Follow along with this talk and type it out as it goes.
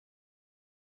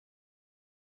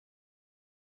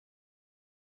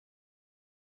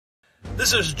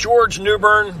This is George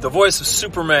Newbern, the voice of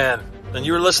Superman, and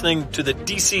you're listening to the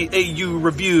DCAU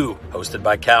Review, hosted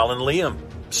by Cal and Liam,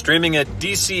 streaming at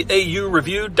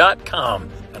DCAUreview.com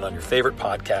and on your favorite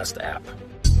podcast app.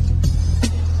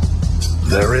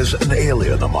 There is an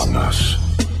alien among us.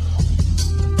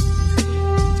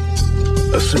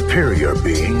 A superior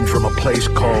being from a place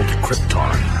called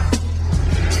Krypton.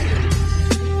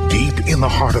 Deep in the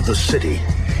heart of the city,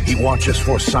 he watches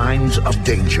for signs of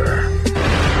danger.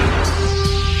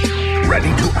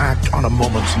 Ready to act on a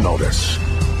moment's notice.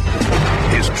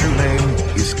 His true name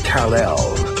is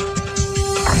Kal-El.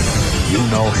 You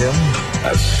know him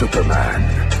as Superman.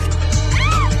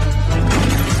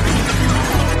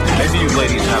 Maybe you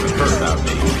ladies haven't heard about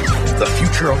me. The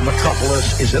future of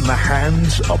Metropolis is in the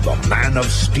hands of the Man of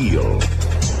Steel.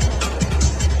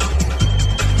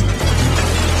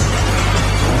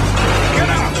 Get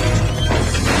up!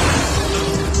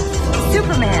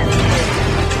 Superman!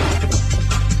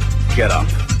 Get up.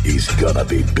 He's gonna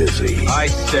be busy. I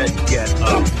said get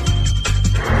up.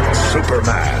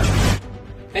 Superman.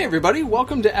 Hey everybody,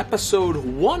 welcome to episode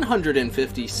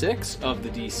 156 of the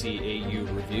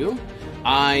DCAU Review.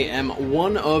 I am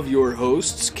one of your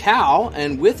hosts, Cal,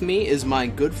 and with me is my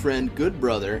good friend, good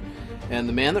brother, and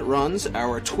the man that runs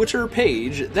our Twitter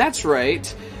page. That's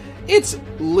right, it's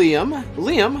Liam.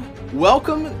 Liam,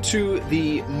 welcome to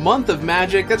the month of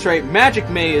magic. That's right, Magic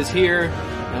May is here.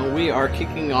 And we are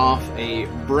kicking off a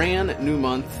brand new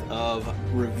month of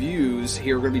reviews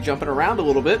here. We're going to be jumping around a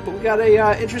little bit, but we got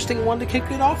a interesting one to kick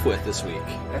it off with this week.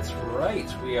 That's right.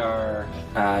 We are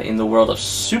in the world of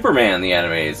Superman, the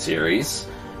animated series,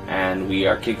 and we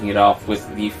are kicking it off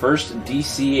with the first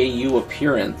DCAU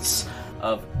appearance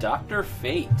of Dr.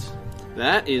 Fate.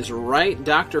 That is right,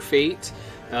 Dr. Fate.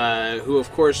 Who, of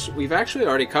course, we've actually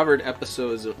already covered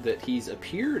episodes that he's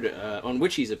appeared, on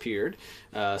which he's appeared.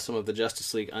 Some of the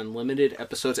Justice League Unlimited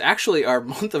episodes. Actually, our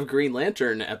Month of Green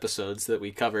Lantern episodes that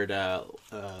we covered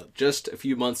just a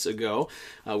few months ago,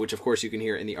 which, of course, you can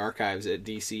hear in the archives at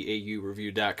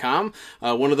DCAUreview.com.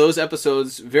 One of those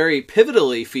episodes very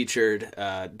pivotally featured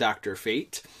Dr.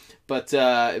 Fate. But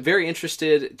very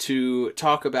interested to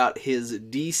talk about his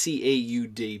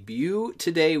DCAU debut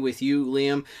today with you,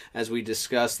 Liam, as we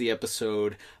discuss the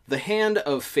episode The Hand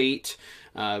of Fate.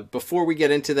 Before we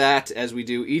get into that, as we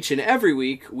do each and every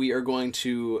week, we are going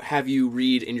to have you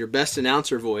read in your best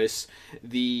announcer voice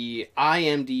the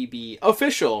IMDb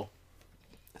official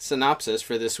synopsis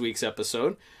for this week's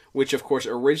episode, which, of course,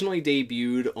 originally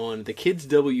debuted on the Kids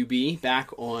WB back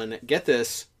on, get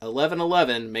this,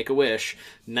 11/11, Make-A-Wish,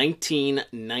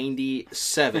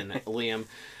 1997, Liam.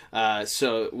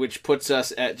 Which puts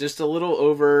us at just a little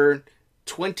over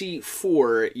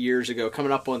 24 years ago,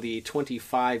 coming up on the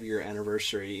 25-year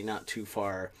anniversary, not too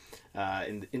far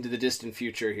into the distant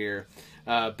future here.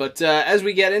 But as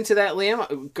we get into that,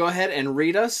 Liam, go ahead and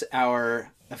read us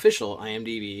our official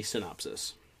IMDb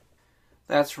synopsis.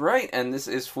 That's right, and this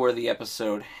is for the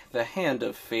episode The Hand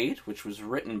of Fate, which was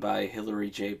written by Hilary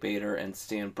J. Bader and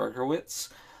Stan Berkowitz,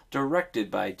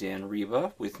 directed by Dan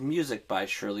Reba, with music by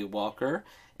Shirley Walker,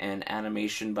 and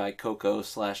animation by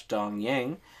Coco/Dong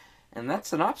Yang, and that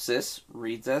synopsis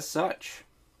reads as such.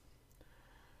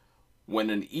 When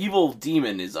an evil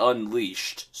demon is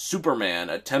unleashed, Superman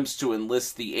attempts to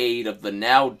enlist the aid of the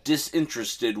now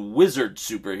disinterested wizard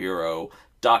superhero,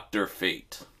 Dr.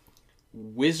 Fate.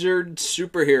 Wizard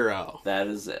superhero. That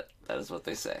is it. That is what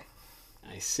they say.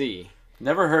 I see.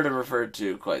 Never heard him referred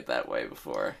to quite that way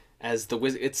before. As the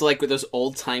wizard, it's like with those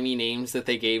old-timey names that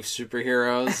they gave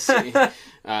superheroes.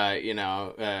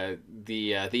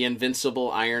 The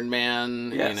Invincible Iron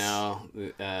Man. Yes.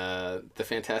 The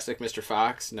Fantastic Mr.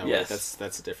 Fox. No, yes. wait,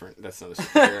 that's different. That's not a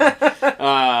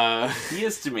superhero. He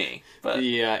is to me. But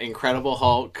the Incredible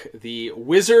Hulk. The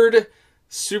Wizard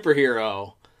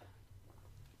superhero,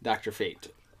 Dr. Fate.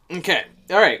 Okay.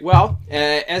 All right. Well,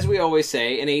 as we always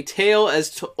say, in a tale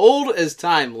as old as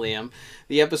time, Liam,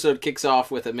 the episode kicks off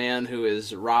with a man who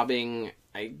is robbing,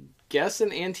 I guess,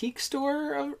 an antique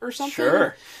store or something.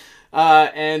 Sure.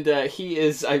 And he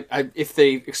is, if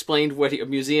they explained what a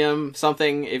museum,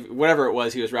 something, whatever it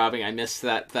was he was robbing, I missed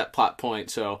that plot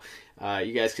point. So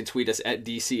you guys can tweet us at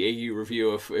DCAU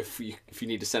Review if you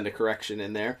need to send a correction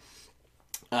in there.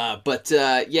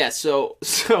 So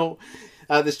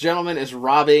this gentleman is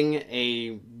robbing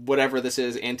a, whatever this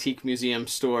is, antique museum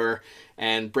store,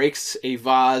 and breaks a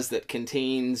vase that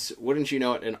contains, wouldn't you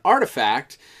know it, an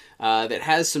artifact that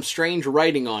has some strange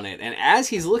writing on it. And as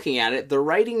he's looking at it, the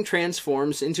writing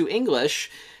transforms into English,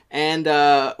 And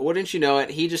wouldn't you know it,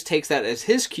 he just takes that as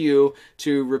his cue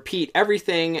to repeat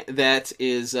everything that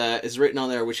is written on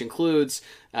there, which includes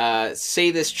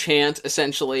say this chant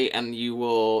essentially, and you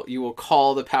will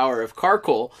call the power of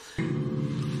Karkul.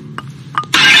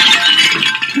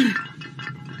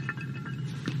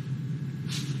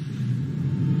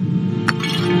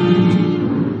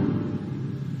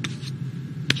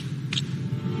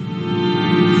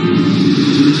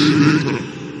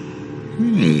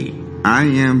 I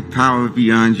am power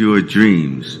beyond your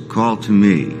dreams. Call to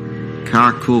me.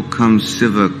 Karkul cum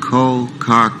siva kol,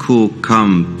 Karkul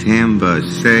cum tamba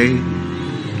say.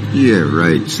 Yeah,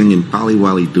 right. Singing Polly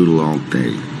Wally Doodle all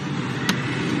day.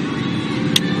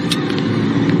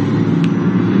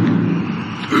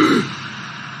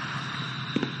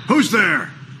 Who's there?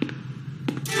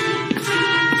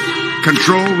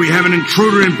 Control, we have an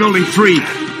intruder in Building 3.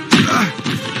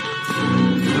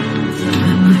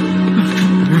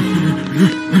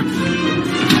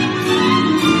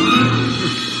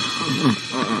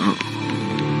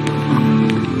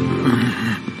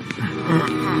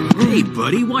 Hey,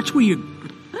 buddy, watch where you...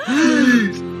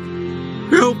 Please,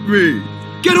 help me.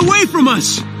 Get away from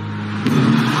us!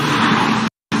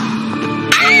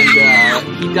 And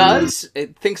he does.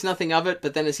 It thinks nothing of it,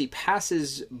 but then as he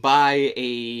passes by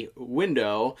a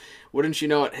window, wouldn't you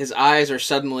know it, his eyes are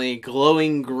suddenly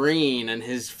glowing green and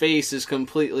his face is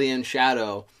completely in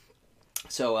shadow.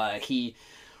 So he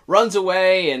runs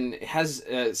away and has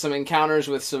some encounters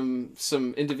with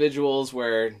some individuals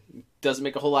where it doesn't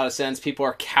make a whole lot of sense. People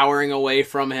are cowering away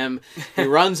from him. He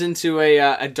runs into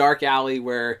a dark alley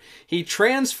where he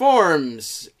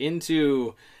transforms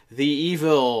into the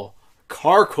evil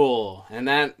Karkul. And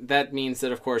that means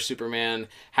that, of course, Superman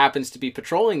happens to be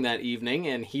patrolling that evening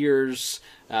and hears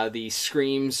the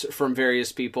screams from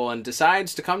various people and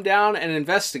decides to come down and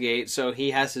investigate. So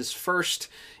he has his first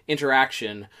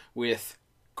interaction with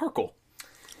Karkul.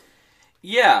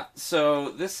 Yeah,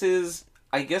 so this is,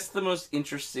 I guess, the most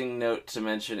interesting note to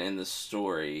mention in the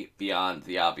story, beyond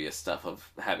the obvious stuff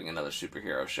of having another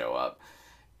superhero show up,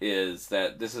 is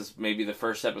that this is maybe the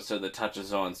first episode that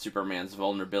touches on Superman's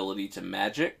vulnerability to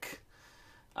magic.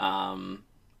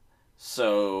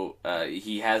 So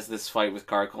he has this fight with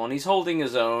Karkul, and he's holding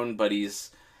his own, but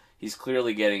he's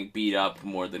clearly getting beat up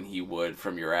more than he would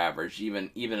from your average,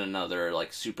 even another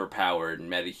like superpowered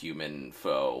metahuman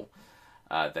foe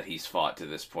that he's fought to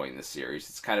this point in the series.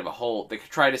 It's kind of a whole. They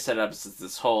try to set up as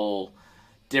this whole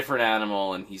different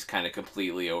animal, and he's kind of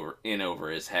completely over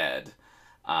his head.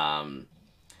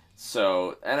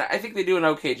 So, and I think they do an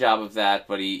okay job of that,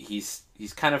 but he's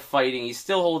kind of fighting. He's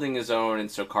still holding his own,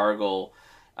 and so Karkul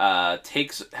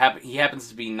he happens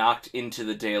to be knocked into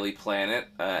the Daily Planet,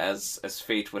 as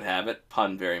fate would have it,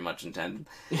 pun very much intended,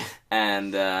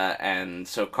 and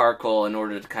so Karkul, in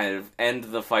order to kind of end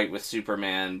the fight with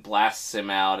Superman, blasts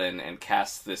him out and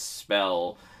casts this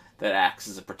spell that acts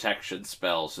as a protection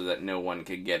spell so that no one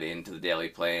can get into the Daily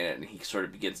Planet, and he sort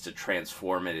of begins to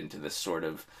transform it into this sort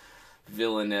of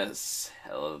villainous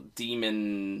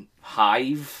demon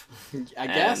hive, I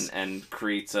guess, and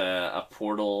creates a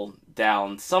portal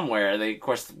down somewhere. They, of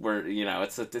course,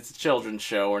 it's a children's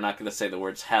show. We're not going to say the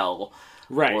words hell,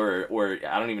 right? Or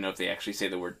I don't even know if they actually say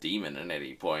the word demon at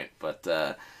any point. But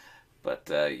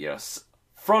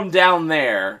from down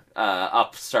there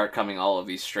up start coming all of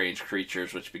these strange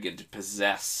creatures, which begin to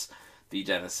possess the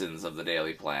denizens of the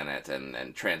Daily Planet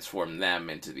and transform them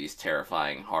into these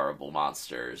terrifying, horrible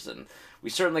monsters. And we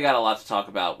certainly got a lot to talk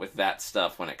about with that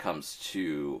stuff when it comes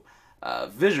to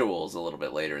visuals a little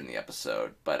bit later in the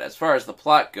episode. But as far as the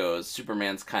plot goes,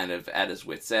 Superman's kind of at his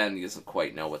wit's end. He doesn't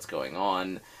quite know what's going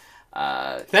on.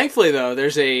 Thankfully, though,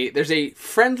 there's a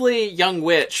friendly young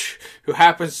witch who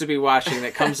happens to be watching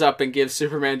that comes up and gives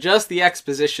Superman just the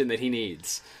exposition that he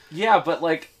needs. Yeah, but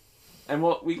and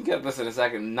we can get this in a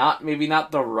second. Maybe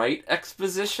not the right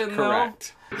exposition,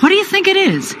 correct. Though. What do you think it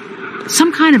is?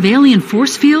 Some kind of alien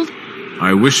force field?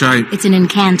 I wish It's an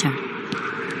incanter.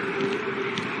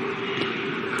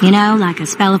 You know, like a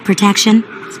spell of protection.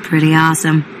 It's pretty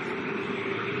awesome.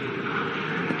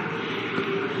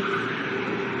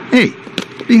 Hey,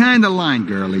 behind the line,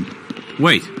 girlie.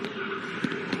 Wait.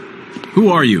 Who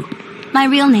are you? My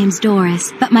real name's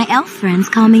Doris, but my elf friends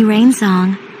call me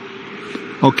Rainsong.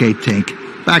 Okay,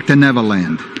 Tink. Back to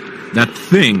Neverland. That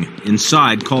thing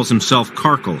inside calls himself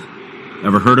Karkul.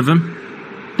 Ever heard of him?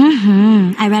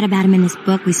 I read about him in this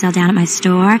book we sell down at my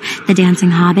store, The Dancing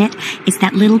Hobbit. It's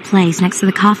that little place next to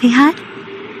the coffee hut.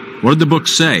 What did the book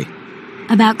say?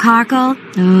 About Karkul?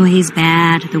 Oh, he's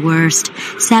bad, the worst.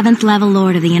 7th level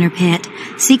lord of the inner pit.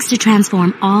 Seeks to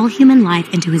transform all human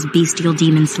life into his bestial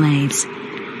demon slaves.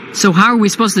 So how are we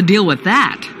supposed to deal with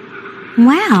that?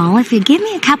 Well, if you'd give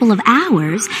me a couple of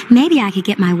hours, maybe I could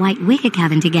get my white wicker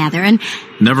coven together and...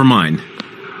 Never mind.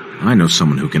 I know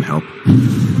someone who can help.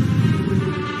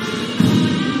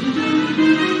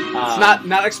 It's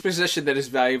not exposition that is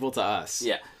valuable to us.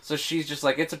 Yeah. So she's just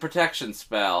like, it's a protection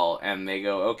spell, and they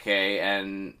go, okay,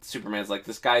 and Superman's like,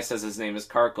 this guy says his name is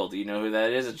Karkle, do you know who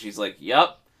that is? And she's like,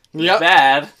 yep.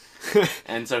 Bad.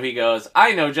 And so he goes,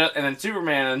 I know just... And then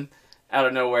Superman, out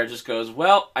of nowhere, just goes,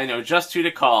 well, I know just who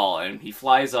to call. And he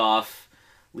flies off,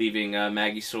 leaving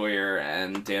Maggie Sawyer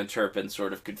and Dan Turpin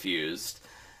sort of confused.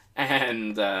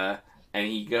 And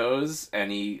he goes,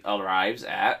 and he arrives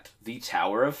at the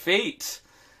Tower of Fate.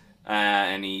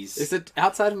 And he's... Is it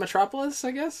outside of Metropolis, I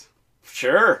guess?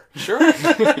 Sure.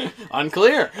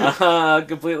 Unclear.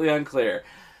 Completely unclear.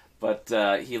 But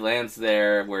he lands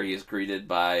there where he is greeted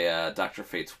by Dr.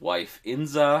 Fate's wife,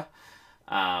 Inza,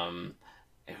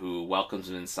 who welcomes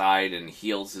him inside and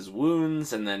heals his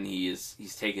wounds. And then he's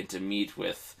taken to meet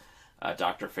with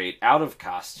Dr. Fate out of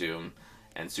costume.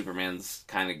 And Superman's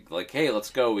kind of like, hey, let's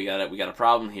go. We got a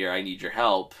problem here. I need your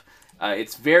help.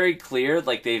 It's very clear,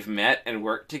 like, they've met and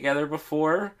worked together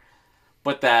before,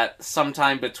 but that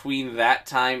sometime between that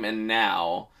time and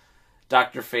now,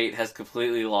 Dr. Fate has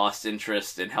completely lost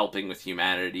interest in helping with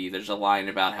humanity. There's a line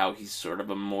about how he's sort of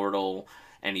immortal,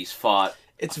 and he's fought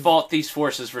these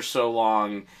forces for so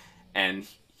long, and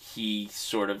he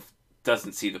sort of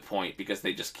doesn't see the point because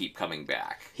they just keep coming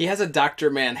back. He has a Dr.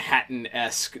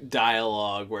 Manhattan-esque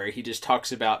dialogue where he just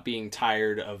talks about being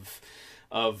tired of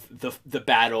the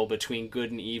battle between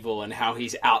good and evil and how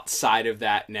he's outside of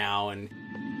that now. And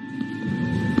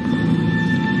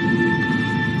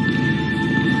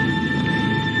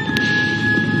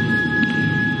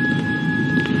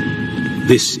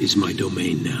this is my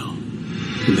domain now,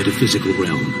 the metaphysical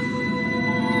realm.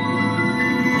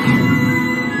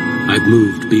 I've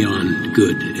moved beyond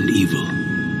good and evil.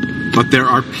 But there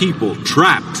are people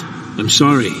trapped. I'm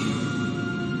sorry.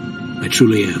 I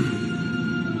truly am.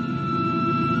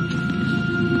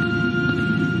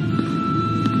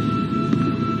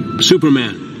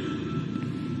 Superman,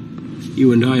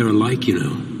 you and I are alike, you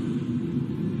know.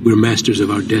 We're masters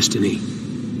of our destiny.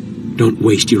 Don't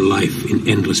waste your life in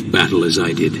endless battle as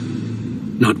I did.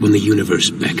 Not when the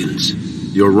universe beckons.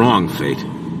 You're wrong, Fate.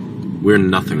 We're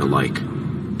nothing alike.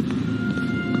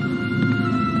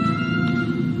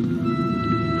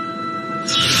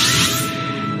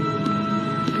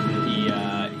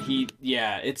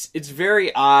 It's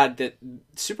very odd that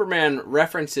Superman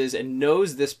references and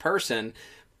knows this person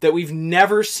that we've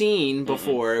never seen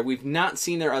before. Mm-hmm. We've not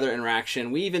seen their other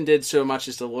interaction. We even did so much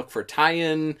as to look for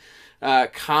tie-in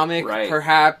comic,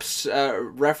 perhaps,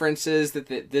 references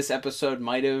that this episode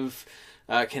might have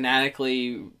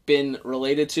canonically been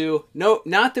related to. No,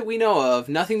 not that we know of.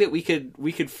 Nothing that we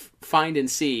could find and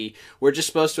see. We're just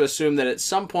supposed to assume that at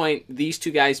some point these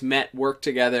two guys met, worked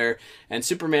together, and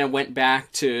Superman went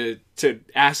back to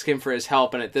ask him for his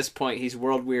help, and at this point he's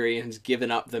world weary and has given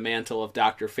up the mantle of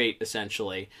Dr. Fate,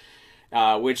 essentially.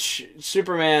 Which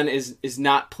Superman is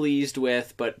not pleased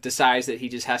with, but decides that he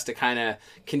just has to kind of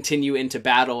continue into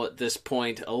battle at this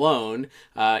point alone.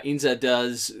 Inza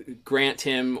does grant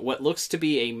him what looks to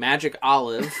be a magic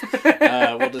olive.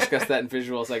 We'll discuss that in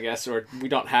visuals, I guess, or we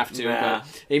don't have to.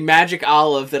 But a magic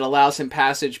olive that allows him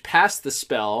passage past the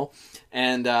spell,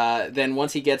 and then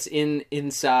once he gets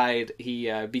inside,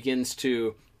 he begins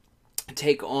to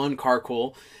take on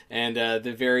Karkle and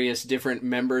the various different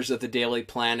members of the Daily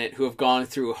Planet who have gone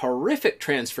through horrific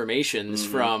transformations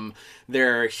from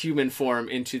their human form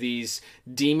into these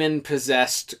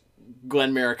demon-possessed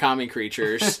Glen Murakami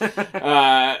creatures.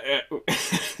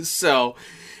 So,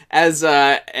 as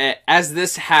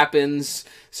this happens,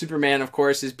 Superman, of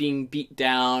course, is being beat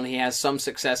down. He has some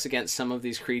success against some of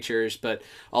these creatures, but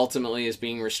ultimately is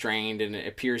being restrained, and it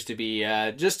appears to be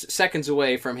just seconds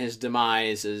away from his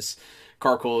demise as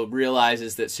Karkle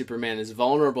realizes that Superman is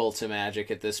vulnerable to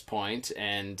magic at this point,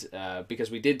 and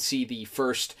because we did see the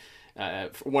first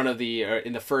in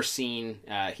the first scene,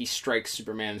 he strikes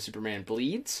Superman and Superman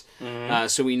bleeds.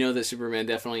 So we know that Superman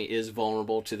definitely is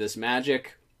vulnerable to this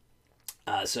magic.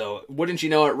 So wouldn't you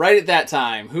know it, right at that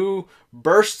time, who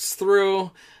bursts through?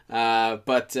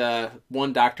 But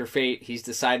one Dr. Fate. He's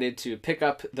decided to pick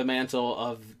up the mantle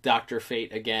of Dr.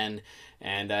 Fate again,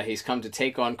 and he's come to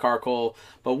take on Karkle.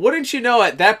 But wouldn't you know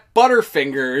it, that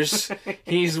Butterfingers,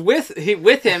 he's with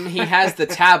him. He has the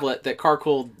tablet that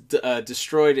Karkle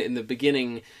destroyed in the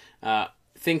beginning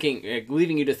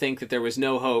leading you to think that there was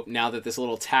no hope now that this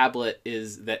little tablet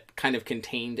that kind of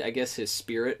contained, I guess, his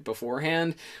spirit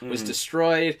beforehand was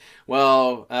destroyed.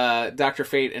 Well, Dr.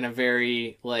 Fate, in a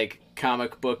very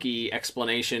comic booky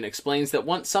explanation, explains that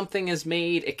once something is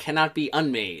made, it cannot be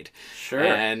unmade. Sure.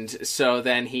 And so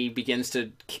then he begins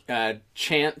to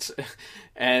chant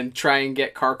and try and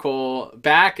get Karkul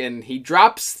back, and he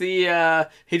drops the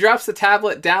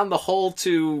tablet down the hole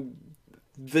to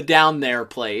the down there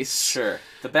place. Sure.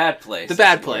 The bad place. The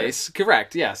bad place.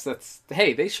 Correct. Yes.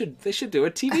 They should do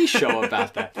a TV show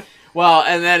about that. Well,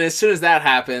 and then as soon as that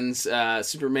happens,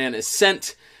 Superman is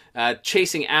sent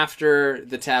chasing after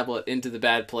the tablet into the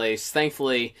bad place.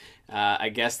 Thankfully, I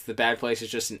guess the bad place is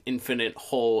just an infinite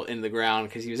hole in the ground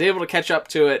because he was able to catch up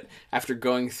to it after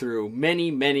going through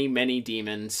many, many, many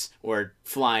demons or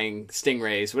flying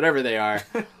stingrays, whatever they are.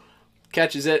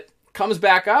 Catches it, comes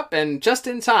back up, and just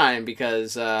in time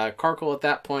because Karkul at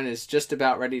that point is just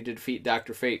about ready to defeat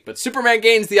Dr. Fate. But Superman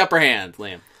gains the upper hand,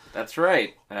 Liam. That's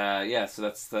right. So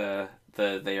that's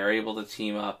they are able to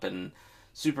team up, and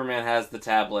Superman has the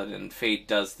tablet, and Fate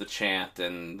does the chant,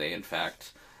 and they in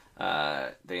fact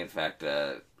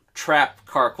trap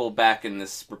Karkul back in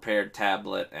this prepared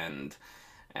tablet, and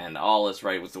all is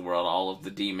right with the world. All of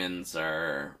the demons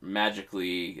are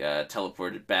magically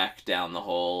teleported back down the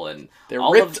hole, and they're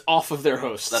ripped off of their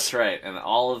hosts. That's right, and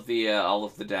all of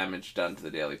the damage done to the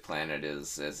Daily Planet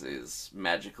is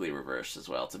magically reversed as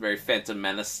well. It's a very Phantom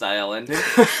Menace style ending.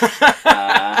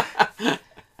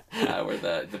 Where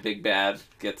the big bad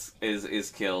is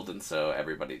killed, and so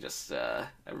everybody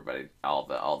all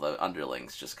the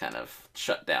underlings just kind of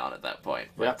shut down at that point.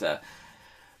 But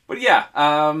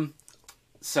yeah.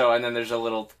 So, and then there's a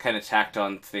little kind of tacked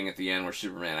on thing at the end where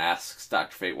Superman asks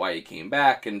Dr. Fate why he came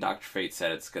back, and Dr. Fate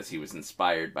said it's because he was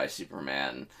inspired by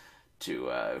Superman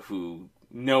who,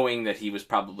 knowing that he was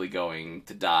probably going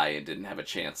to die and didn't have a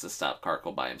chance to stop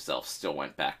Karkul by himself, still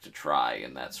went back to try,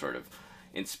 and that sort of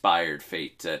inspired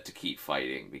Fate to keep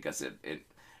fighting, because it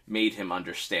made him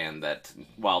understand that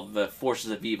while the forces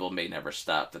of evil may never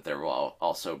stop, that there will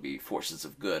also be forces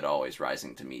of good always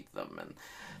rising to meet them. And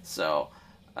so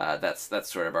that's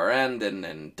sort of our end,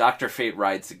 and Dr. Fate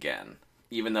rides again,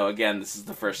 even though, again, this is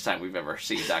the first time we've ever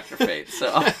seen Dr. Fate.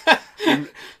 So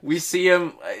we see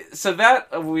him, so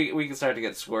that we can start to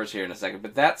get scores here in a second,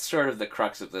 but that's sort of the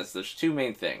crux of this. There's two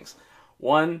main things.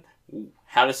 One,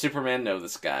 how does Superman know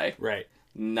this guy? Right.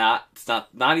 It's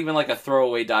not even like a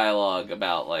throwaway dialogue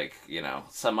about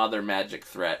some other magic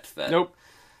threat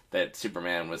that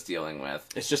Superman was dealing with.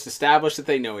 It's just established that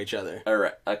they know each other. All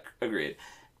right, agreed.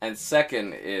 And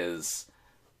second is,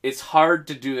 it's hard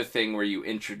to do the thing where you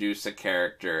introduce a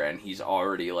character and he's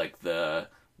already like the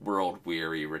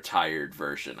world-weary, retired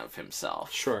version of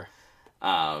himself. Sure.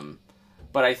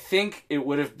 But I think it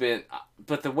would have been...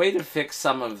 But the way to fix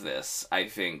some of this, I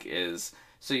think, is...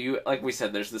 So you, like we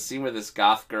said, there's the scene where this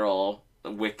goth girl,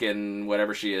 Wiccan,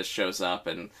 whatever she is, shows up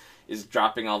and is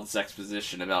dropping all this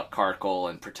exposition about Karkul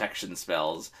and protection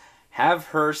spells. Have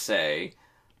her say,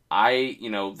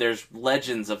 there's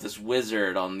legends of this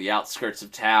wizard on the outskirts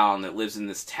of town that lives in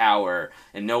this tower,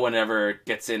 and no one ever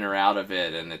gets in or out of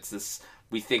it, and it's this...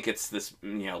 We think it's this,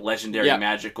 legendary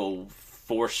magical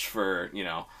force for,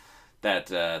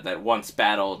 that once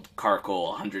battled Karkul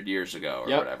 100 years ago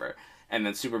or whatever. And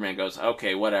then Superman goes,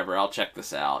 okay, whatever, I'll check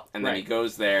this out. And then he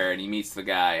goes there and he meets the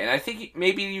guy. And I think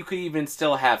maybe you could even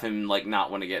still have him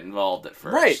not want to get involved at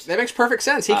first. Right, that makes perfect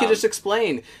sense. He could just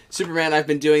explain, Superman, I've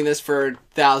been doing this for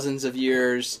thousands of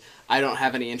years. I don't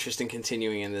have any interest in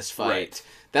continuing in this fight. Right.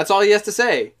 That's all he has to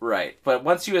say. Right. But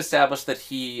once you establish that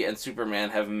he and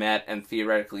Superman have met and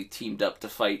theoretically teamed up to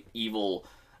fight evil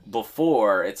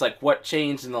before, it's like, what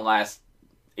changed in the last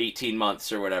 18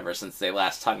 months or whatever since they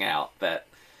last hung out that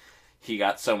he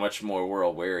got so much more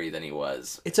world-weary than he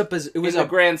was? In the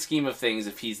grand scheme of things,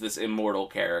 if he's this immortal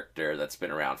character that's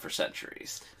been around for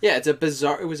centuries. Yeah, it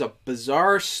was a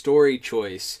bizarre story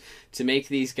choice to make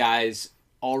these guys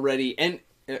already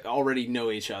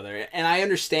know each other. And I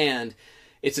understand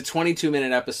it's a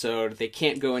 22-minute episode. They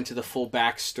can't go into the full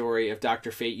backstory of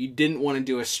Dr. Fate. You didn't want to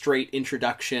do a straight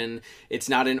introduction. It's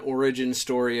not an origin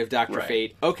story of Dr.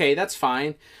 Fate. Okay, that's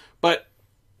fine. But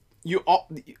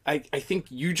I think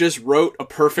you just wrote a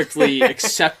perfectly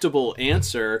acceptable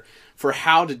answer for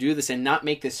how to do this and not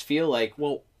make this feel like,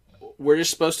 well, we're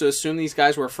just supposed to assume these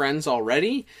guys were friends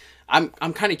already. I'm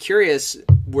kind of curious.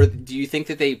 Do you think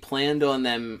that they planned on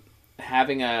them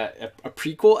having a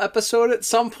prequel episode at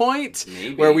some point?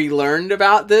 Maybe. Where we learned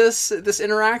about this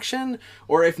interaction?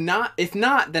 Or if not,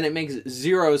 then it makes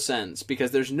zero sense because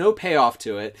there's no payoff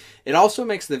to it. It also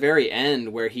makes the very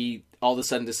end where he all of a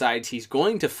sudden decides he's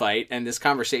going to fight, and this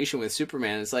conversation with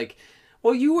Superman is like,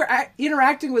 well, you were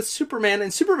interacting with Superman,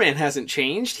 and Superman hasn't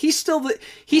changed. He's still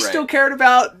still cared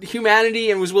about humanity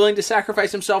and was willing to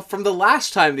sacrifice himself from the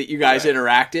last time that you guys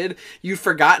interacted. You've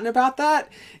forgotten about that.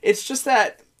 It's just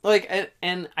that, like,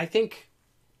 and I think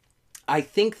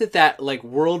that like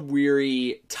world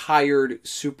weary, tired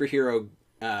superhero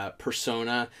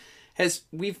persona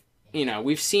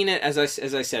we've seen it, as I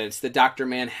said, it's the Dr.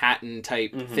 Manhattan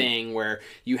type thing where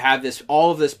you have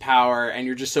all of this power and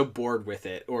you're just so bored with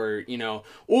it, or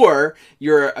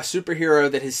you're a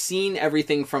superhero that has seen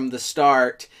everything from the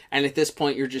start, and at this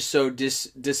point you're just so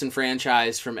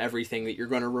disenfranchised from everything that you're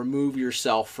going to remove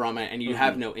yourself from it and you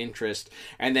have no interest,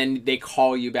 and then they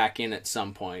call you back in at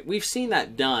some point. We've seen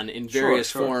that done in various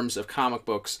forms of comic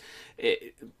books.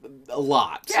 A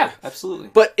lot. Yeah, absolutely.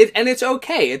 But it's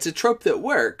okay. It's a trope that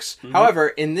works. However,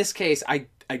 in this case, I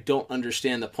don't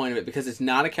understand the point of it, because it's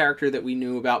not a character that we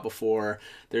knew about before.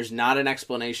 There's not an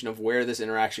explanation of where this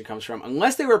interaction comes from.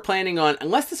 Unless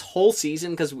this whole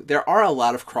season, because there are a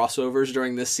lot of crossovers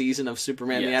during this season of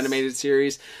Superman the Animated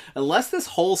Series, unless this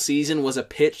whole season was a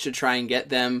pitch to try and get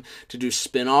them to do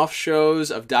spin-off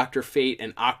shows of Dr. Fate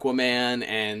and Aquaman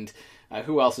and...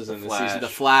 who else is in this season? The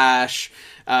Flash.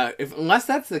 Unless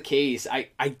that's the case,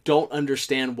 I don't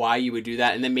understand why you would do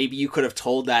that. And then maybe you could have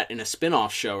told that in a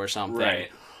spin-off show or something.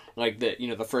 Right. Like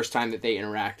the first time that they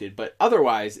interacted. But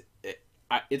otherwise,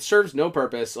 it serves no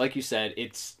purpose. Like you said,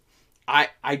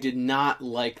 I did not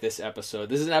like this episode.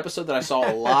 This is an episode that I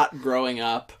saw a lot growing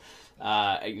up.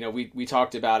 We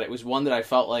talked about it. It was one that I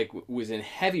felt like was in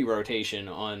heavy rotation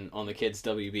on the kids'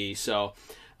 WB. So...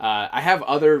 I have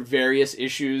other various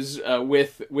issues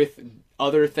with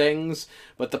other things,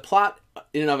 but the plot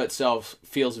in and of itself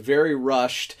feels very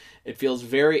rushed. It feels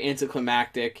very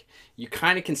anticlimactic. You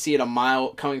kind of can see it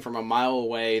coming from a mile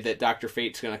away that Dr.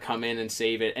 Fate's going to come in and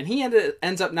save it, and he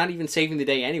ends up not even saving the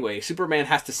day anyway. Superman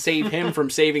has to save him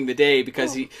from saving the day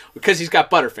because he's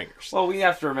got Butterfingers. Well, we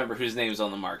have to remember whose name's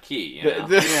on the marquee.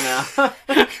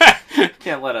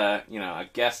 Can't let a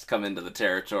guest come into the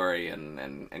territory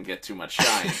and get too much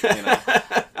shine.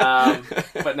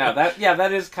 But no,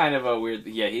 that is kind of a weird.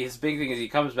 Yeah, his big thing is he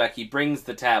comes back, he brings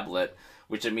the tablet,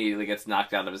 which immediately gets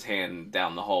knocked out of his hand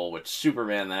down the hole, which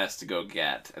Superman then has to go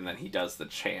get, and then he does the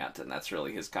chant, and that's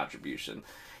really his contribution.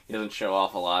 He doesn't show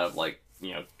off a lot of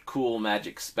cool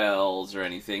magic spells or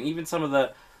anything. Even some of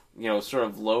the sort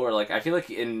of lower, I feel like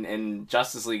in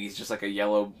Justice League he's just like a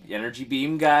yellow energy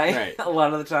beam guy a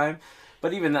lot of the time.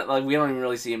 But even that, we don't even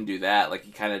really see him do that.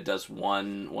 He kind of does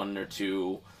one or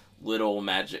two little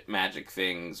magic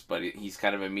things, but he's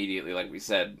kind of immediately, like we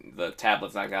said, the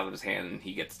tablet's knocked out of his hand and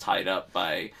he gets tied up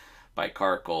by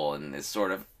Karkle and is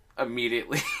sort of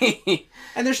immediately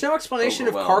and there's no explanation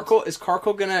of Karkle. Is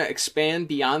Karkle gonna expand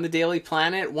beyond the Daily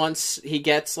Planet once he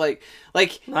gets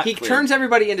he turns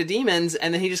everybody into demons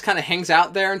and then he just kind of hangs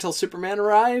out there until Superman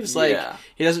arrives?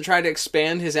 He doesn't try to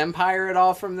expand his empire at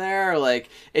all from there?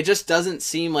 It just doesn't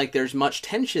seem like there's much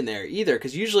tension there either,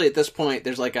 because usually at this point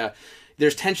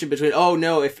there's tension between, oh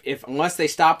no, if unless they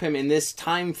stop him in this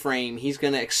time frame, he's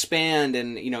going to expand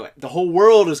and, the whole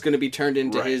world is going to be turned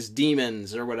into his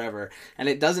demons or whatever. And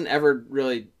it doesn't ever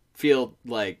really feel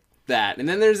like that. And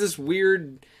then there's this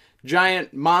weird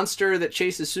giant monster that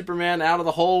chases Superman out of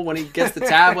the hole when he gets the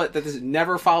tablet that is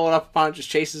never followed up upon, just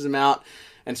chases him out,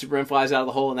 and Superman flies out of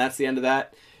the hole, and that's the end of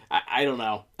that. I don't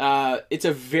know. It's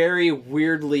a very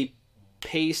weirdly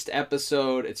paced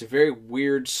episode. It's a very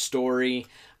weird story.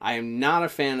 I am not a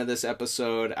fan of this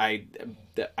episode.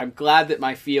 I'm glad that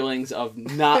my feelings of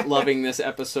not loving this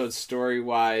episode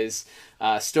story-wise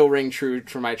still ring true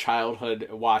for my childhood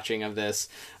watching of this.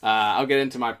 I'll get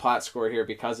into my plot score here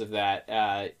because of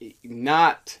that.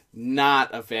 Not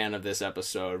a fan of this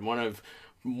episode.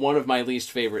 One of my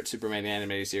least favorite Superman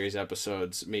Animated Series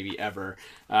episodes, maybe ever.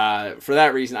 For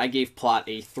that reason, I gave plot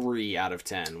a 3 out of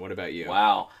 10. What about you?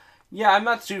 Wow. Yeah, I'm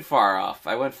not too far off.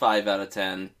 I went 5 out of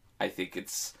 10. I think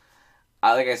it's...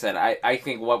 like I said, I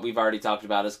think what we've already talked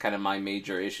about is kind of my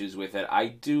major issues with it. I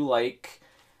do like,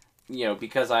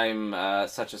 because I'm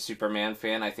such a Superman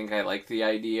fan, I think I like the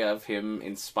idea of him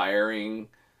inspiring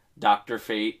Dr.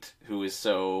 Fate, who is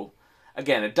so...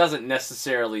 Again, it doesn't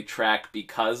necessarily track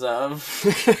because of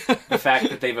the fact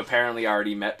that they've apparently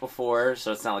already met before,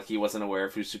 so it's not like he wasn't aware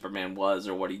of who Superman was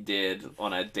or what he did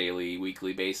on a daily,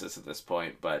 weekly basis at this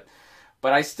point, But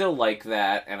I still like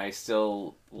that, and I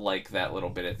still like that little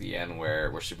bit at the end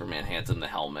where Superman hands him the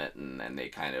helmet, and they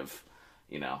kind of,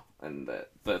 and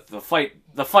the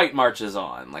fight marches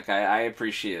on. I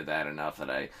appreciated that enough that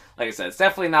like I said, it's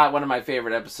definitely not one of my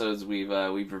favorite episodes we've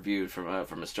reviewed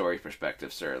from a story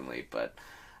perspective, certainly, but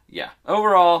Yeah.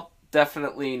 Overall,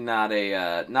 definitely not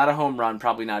a home run.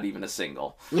 Probably not even a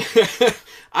single.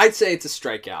 I'd say it's a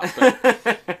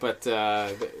strikeout, but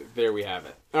there we have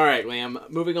it. All right, Liam.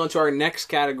 Moving on to our next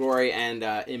category, and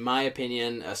in my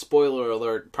opinion, a spoiler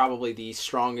alert, probably the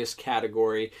strongest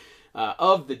category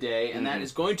of the day, and that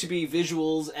is going to be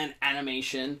visuals and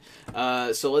animation.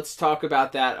 So let's talk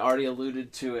about that. Already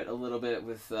alluded to it a little bit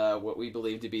with what we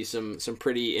believe to be some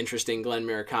pretty interesting Glenn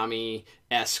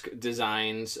Murakami-esque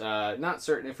designs. Not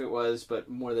certain if it was, but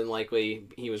more than likely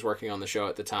he was working on the show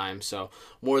at the time. So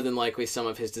more than likely some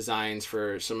of his designs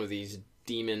for some of these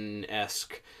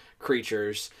demon-esque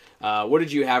creatures. What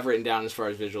did you have written down as far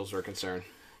as visuals were concerned?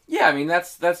 Yeah, I mean,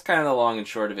 that's kind of the long and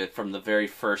short of it from the very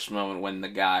first moment when the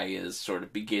guy is sort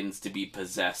of begins to be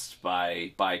possessed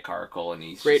by Karkul, and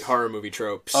he's great horror movie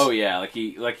tropes. Oh yeah,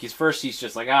 he's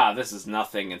just like, this is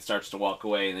nothing, and starts to walk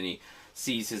away, and then he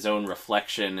sees his own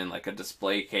reflection in like a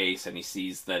display case, and he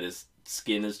sees that his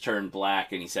skin has turned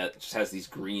black, and he just has these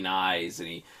green eyes, and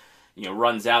he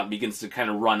runs out and begins to kind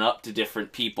of run up to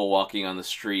different people walking on the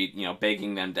street,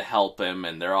 begging them to help him,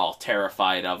 and they're all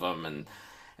terrified of him, and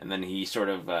then he sort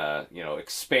of,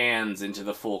 expands into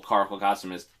the full Karkul costume.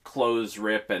 His clothes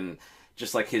rip, and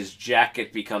just like his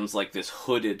jacket becomes like this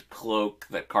hooded cloak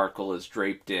that Karkul is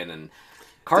draped in. And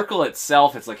Karkul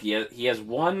itself, it's like he has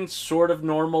one sort of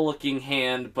normal-looking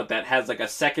hand, but that has like a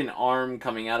second arm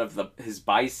coming out of his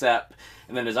bicep.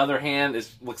 And then his other hand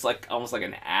looks like almost like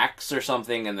an axe or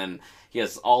something. And then he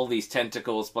has all these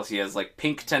tentacles, plus he has like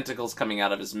pink tentacles coming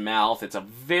out of his mouth. It's a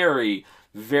very,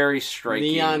 very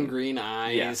striking neon green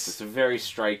eyes. Yes, it's a very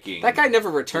striking. That guy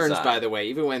never returns, design. By the way.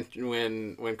 Even when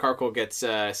Karkul gets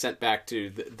sent back to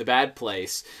the bad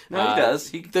place. No, he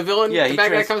does. The villain, the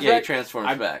bad guy comes back. Yeah, he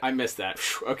transforms back. I missed that.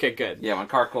 Okay, good. Yeah, when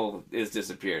Karkul is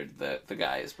disappeared, the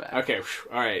guy is back. Okay,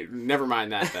 all right. Never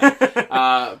mind that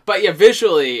then. But yeah,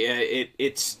 visually,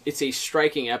 it's a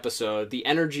striking episode. The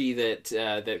energy that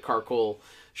Karkul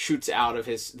shoots out of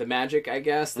the magic, I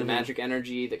guess, the magic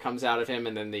energy that comes out of him,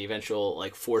 and then the eventual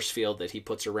like force field that he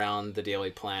puts around the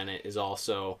Daily Planet is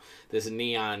also this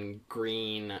neon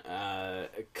green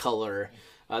color.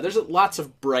 There's lots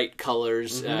of bright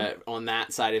colors on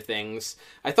that side of things.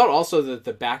 I thought also that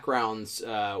the backgrounds,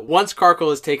 once Karkul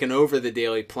has taken over the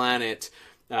Daily Planet,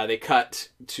 they cut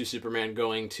to Superman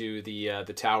going to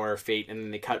the Tower of Fate, and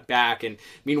then they cut back, and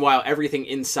meanwhile everything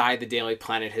inside the Daily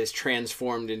Planet has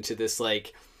transformed into this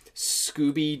like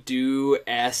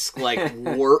Scooby-Doo-esque, like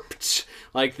warped,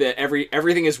 like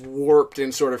everything is warped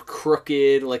and sort of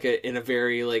crooked, like in a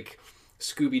very like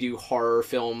Scooby-Doo horror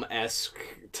film-esque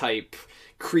type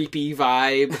creepy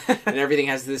vibe, and everything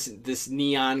has this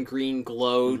neon green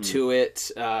glow to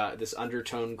it, this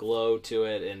undertone glow to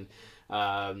it, and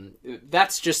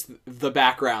that's just the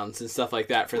backgrounds and stuff like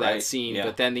that for that scene. Yeah.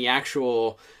 But then the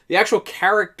actual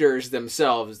characters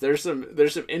themselves, there's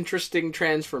some interesting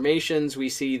transformations. We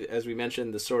see, as we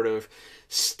mentioned, the sort of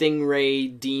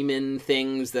stingray demon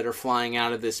things that are flying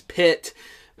out of this pit.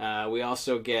 We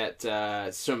also get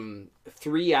some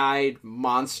three-eyed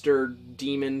monster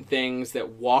demon things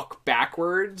that walk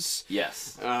backwards.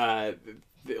 Yes.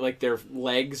 Like their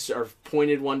legs are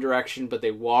pointed one direction, but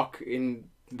they walk in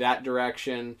that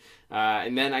direction.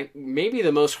 And then maybe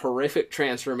the most horrific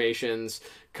transformations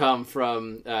come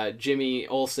from Jimmy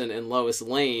Olsen and Lois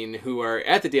Lane, who are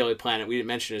at the Daily Planet. We didn't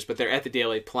mention this, but they're at the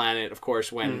Daily Planet, of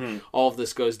course, when all of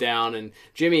this goes down. And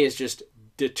Jimmy is just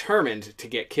determined to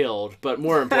get killed, but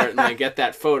more importantly, get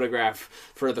that photograph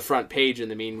for the front page in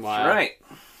the meanwhile. Right.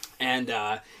 And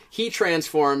he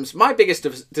transforms. My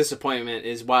biggest disappointment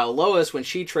is while Lois, when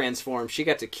she transformed, she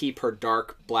got to keep her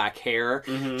dark black hair,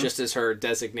 just as her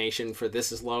designation for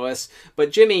this is Lois.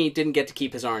 But Jimmy didn't get to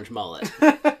keep his orange mullet.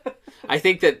 I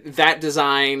think that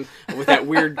design with that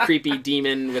weird, creepy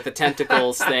demon with the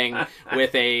tentacles thing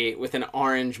with an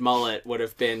orange mullet would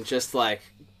have been just like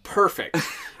perfect.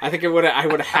 I think I would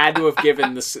have had to have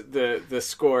given the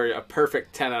score a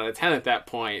perfect 10 out of 10 at that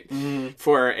point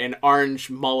for an orange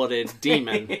mulleted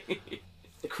demon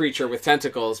creature with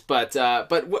tentacles. But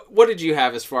what did you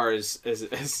have as far as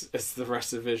the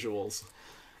rest of the visuals?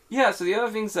 Yeah, so the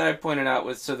other things that I pointed out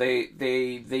was, so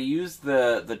they used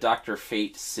the Dr.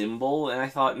 Fate symbol, and I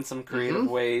thought in some creative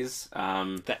ways.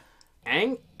 The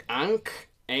Ankh,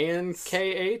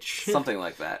 A-N-K-H? Something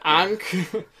like that.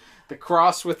 Ankh. Yeah. The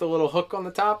cross with the little hook on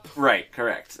the top? Right,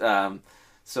 correct. So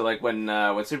like when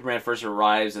Superman first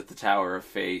arrives at the Tower of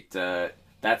Fate,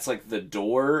 that's like the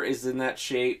door is in that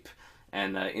shape,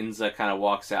 and Inza kind of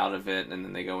walks out of it, and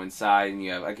then they go inside, and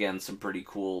you have, again, some pretty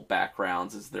cool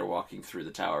backgrounds as they're walking through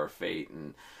the Tower of Fate,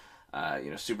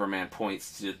 and Superman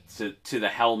points to the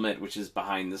helmet, which is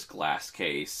behind this glass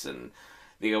case, and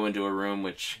they go into a room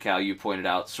which, Cal, you pointed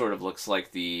out, sort of looks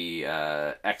like the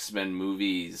X-Men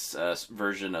movies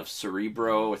version of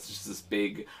Cerebro. It's just this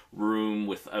big room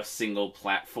with a single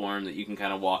platform that you can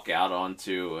kind of walk out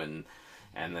onto, and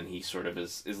then he sort of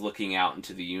is looking out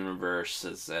into the universe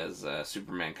as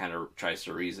Superman kind of tries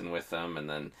to reason with them, and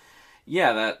then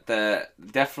that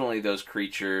definitely those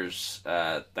creatures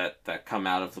that come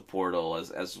out of the portal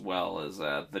as well as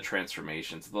the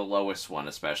transformations. The Lois one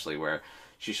especially, where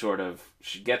she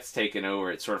gets taken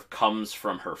over. It sort of comes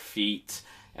from her feet,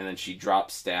 and then she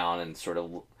drops down, and sort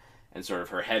of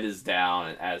her head is down,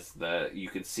 and as you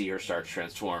can see her start to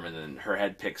transform, and then her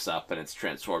head picks up, and it's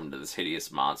transformed into this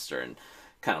hideous monster, and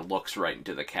kind of looks right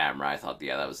into the camera. I thought,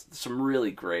 that was some really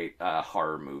great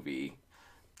horror movie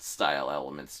style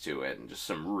elements to it, and just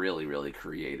some really, really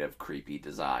creative, creepy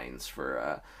designs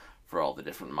for all the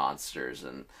different monsters.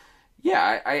 And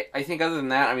I think other than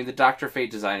that, I mean, the Dr. Fate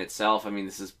design itself, I mean,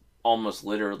 this is almost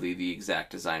literally the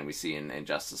exact design we see in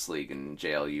Justice League and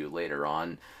JLU later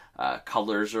on.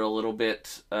 Colors are a little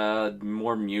bit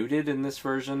more muted in this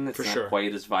version. It's not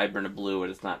quite as vibrant a blue,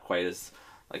 and it's not quite as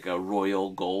like a royal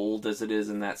gold as it is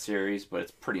in that series, but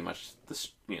it's pretty much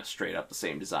straight up the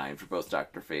same design for both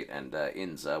Dr. Fate and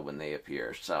Inza when they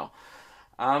appear. So,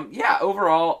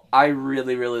 overall, I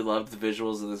really, really loved the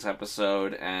visuals of this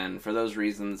episode, and for those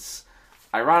reasons,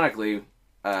 ironically,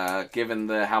 given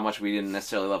how much we didn't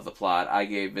necessarily love the plot, I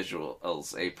gave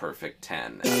visuals a perfect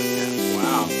 10 out of 10.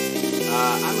 Wow.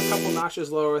 I'm a couple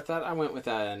notches lower with that. I went with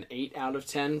an 8 out of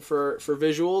 10 for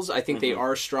visuals. I think they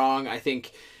are strong. I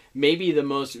think maybe the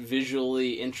most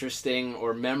visually interesting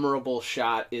or memorable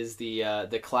shot is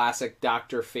the classic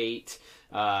Dr. Fate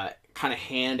kind of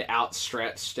hand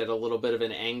outstretched at a little bit of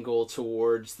an angle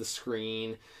towards the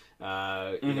screen.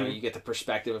 You get the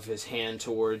perspective of his hand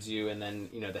towards you, and then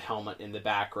the helmet in the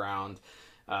background.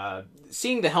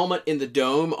 Seeing the helmet in the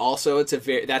dome also,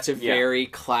 that's a very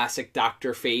classic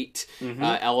Dr. Fate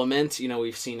element.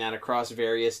 We've seen that across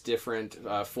various different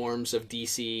forms of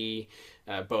DC.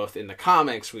 Both in the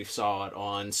comics, we saw it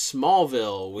on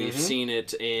Smallville. We've seen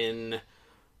it in...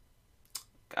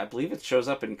 I believe it shows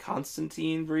up in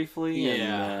Constantine briefly.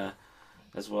 Yeah. And,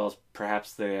 as well as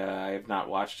perhaps I have not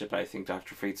watched it, but I think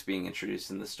Dr. Fate's being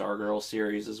introduced in the Stargirl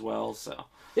series as well. So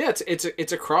yeah,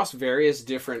 it's across various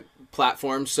different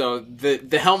platforms. So the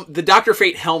Dr.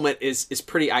 Fate helmet is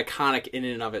pretty iconic in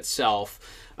and of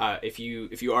itself. If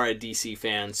you are a DC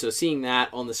fan, so seeing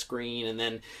that on the screen, and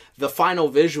then the final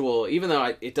visual, even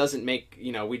though it doesn't make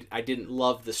I didn't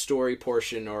love the story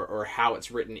portion or how it's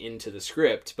written into the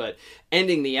script, but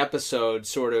ending the episode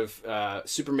sort of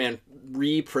Superman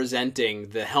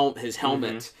representing his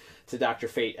helmet to Dr.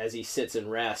 Fate as he sits and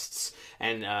rests,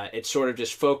 and it sort of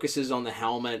just focuses on the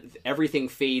helmet. Everything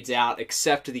fades out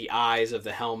except the eyes of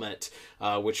the helmet,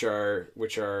 which are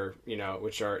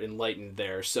enlightened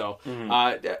there. So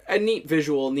a neat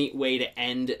visual, neat way to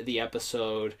end the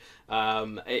episode.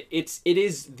 It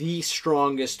is the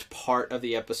strongest part of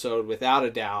the episode without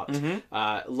a doubt.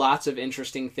 Lots of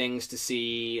interesting things to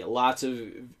see,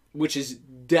 which is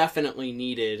definitely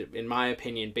needed in my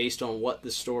opinion based on what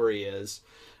the story is.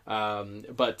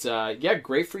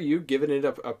 Great for you giving it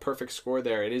a perfect score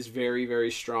there. It is very,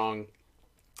 very strong,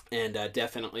 and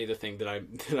definitely the thing that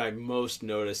I most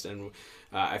noticed and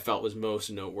I felt was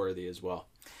most noteworthy as well.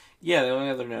 Yeah, the only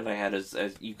other note I had is,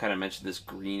 as you kind of mentioned, this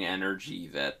green energy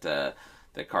that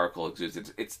Karkul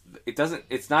exudes.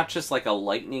 It's not just like a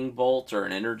lightning bolt or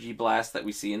an energy blast that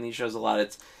we see in these shows a lot.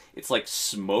 It's like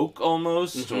smoke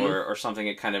almost, or something.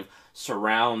 It kind of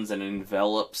surrounds and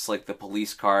envelops like the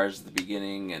police cars at the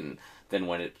beginning, and then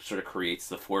when it sort of creates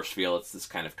the force field, it's this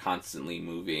kind of constantly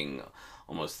moving,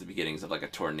 almost the beginnings of like a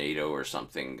tornado or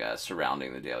something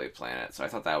surrounding the Daily Planet. So I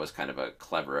thought that was kind of a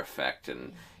clever effect,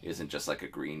 and isn't just like a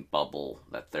green bubble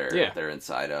that they're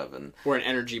inside of, and or an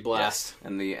energy blast. Yes.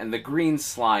 And the green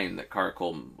slime that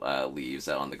Karkul leaves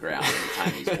out on the ground every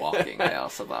time he's walking. I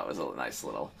also thought was a nice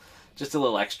little. Just a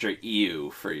little extra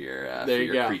ew for your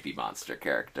creepy monster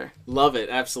character. Love it,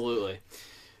 absolutely.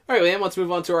 All right, Liam, let's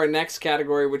move on to our next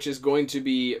category, which is going to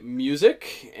be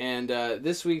music. And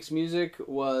this week's music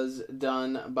was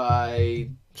done by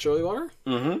Shirley Walker.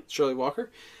 Shirley Walker.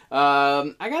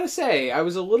 I gotta say, I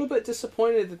was a little bit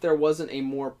disappointed that there wasn't a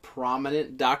more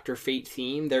prominent Dr. Fate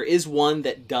theme. There is one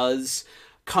that does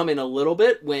come in a little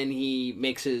bit when he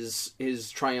makes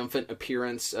his triumphant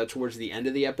appearance towards the end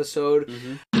of the episode.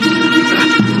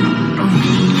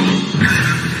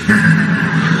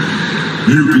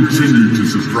 You continue to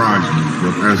surprise me,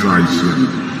 but as I said,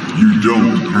 you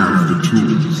don't have the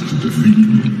tools to defeat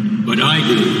me. But I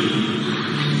do.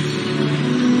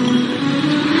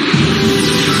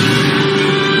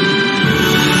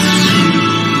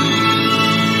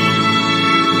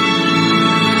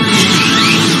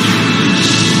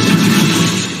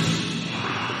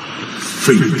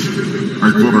 Fate.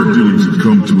 I thought our dealings had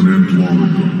come to an end long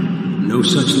ago. No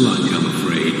such luck, I'm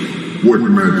afraid. What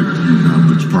magic do you have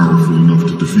that's powerful enough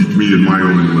to defeat me in my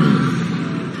own land?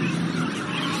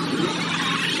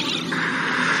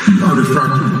 The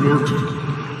artifact of Lorta.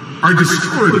 I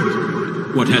destroyed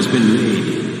it. What has been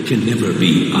made can never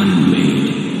be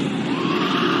unmade.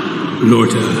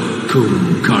 Lorta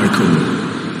cum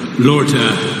carcum.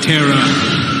 Lorta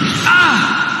terra.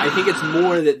 I think it's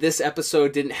more that this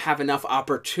episode didn't have enough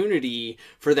opportunity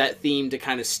for that theme to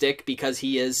kind of stick because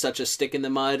he is such a stick in the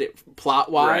mud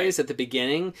plot-wise at the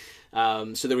beginning.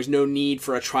 So there was no need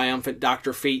for a triumphant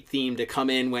Dr. Fate theme to come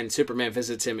in when Superman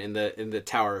visits him in the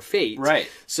Tower of Fate. Right.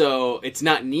 So it's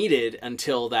not needed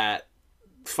until that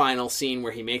final scene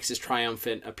where he makes his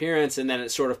triumphant appearance, and then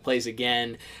it sort of plays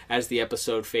again as the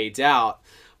episode fades out.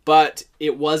 But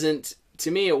it wasn't... To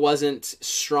me, it wasn't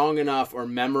strong enough or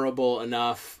memorable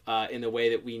enough in the way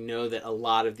that we know that a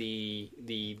lot of the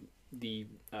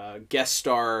guest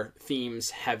star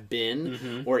themes have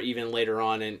been, or even later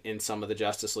on in some of the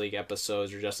Justice League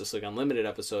episodes or Justice League Unlimited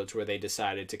episodes, where they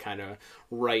decided to kind of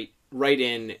write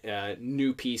in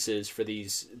new pieces for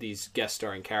these guest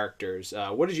starring characters.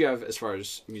 What did you have as far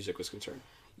as music was concerned?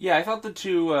 Yeah, I thought the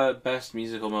two best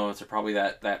musical moments are probably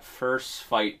that first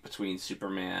fight between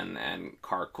Superman and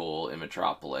Karkul in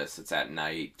Metropolis. It's at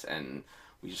night, and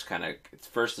we just kind of... At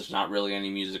first, there's not really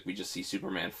any music. We just see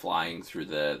Superman flying through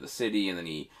the city, and then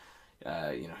he...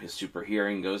 his super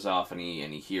hearing goes off, and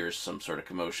he hears some sort of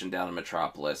commotion down in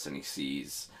Metropolis, and he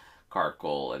sees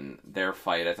Karkul, and their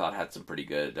fight, I thought, had some pretty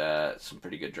good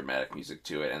dramatic music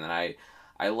to it. And then I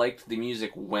liked the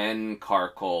music when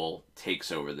Karkul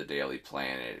takes over the Daily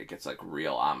Planet. It gets like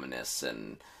real ominous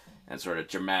and sort of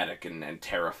dramatic and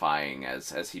terrifying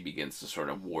as he begins to sort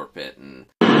of warp it. And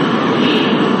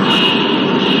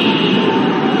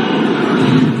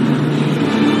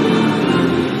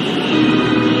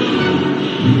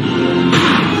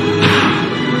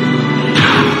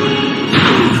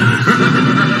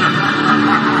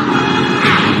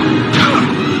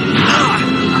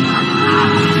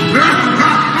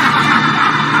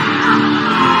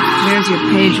Here's your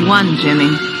page 1, Jimmy.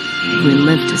 We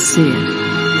live to see it.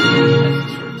 As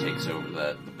he sort of takes over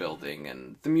the building,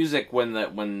 and the music when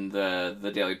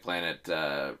the Daily Planet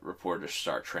reporters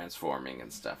start transforming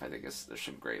and stuff, I think there's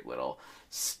some great little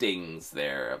stings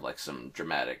there of like some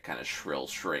dramatic kind of shrill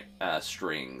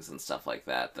strings and stuff like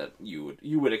that you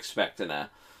would expect in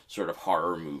a sort of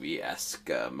horror movie-esque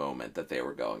moment that they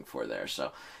were going for there.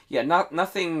 So yeah,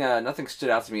 nothing stood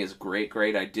out to me as great.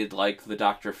 I did like the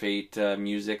Dr. Fate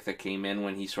music that came in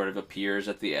when he sort of appears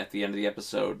at the end of the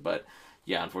episode, but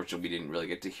yeah, unfortunately we didn't really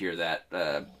get to hear that,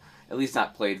 at least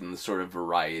not played in the sort of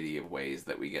variety of ways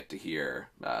that we get to hear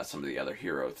some of the other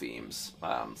hero themes,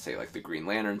 say like the Green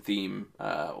Lantern theme,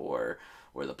 or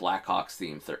the Blackhawks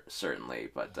theme, certainly.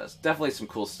 But definitely some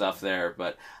cool stuff there,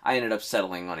 but I ended up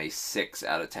settling on a 6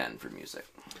 out of 10 for music.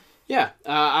 Yeah,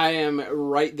 I am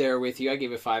right there with you. I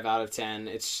gave it 5 out of 10.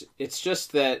 It's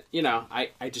just that,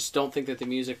 I just don't think that the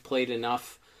music played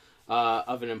enough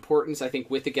of an importance. I think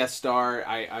with the guest star,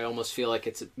 I almost feel like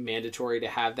it's mandatory to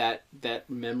have that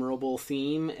memorable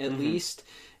theme at least.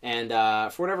 And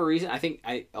for whatever reason,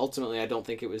 I don't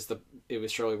think it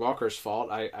was Shirley Walker's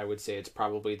fault. I would say it's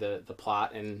probably the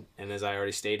plot and as I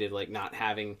already stated, like not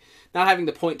having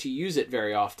the point to use it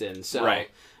very often. So right.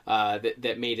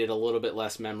 That made it a little bit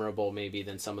less memorable maybe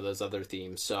than some of those other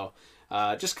themes. So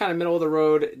just kind of middle of the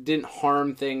road. Didn't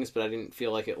harm things, but I didn't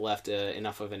feel like it left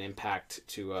enough of an impact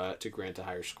to grant a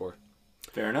higher score.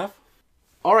 Fair enough.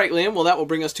 All right, Liam. Well, that will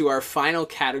bring us to our final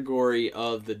category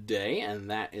of the day,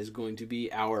 and that is going to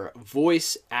be our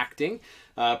voice acting.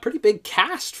 Pretty big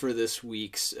cast for this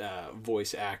week's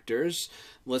voice actors.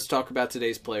 Let's talk about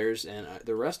today's players and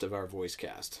the rest of our voice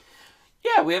cast.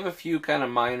 Yeah, we have a few kind of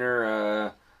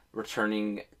minor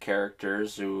returning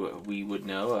characters who we would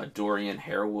know. Dorian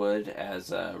Harewood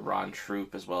as Ron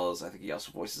Troop, as well as I think he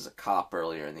also voices a cop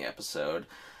earlier in the episode.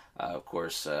 Of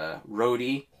course,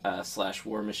 Rhodey /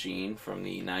 War Machine from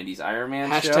the 90s Iron Man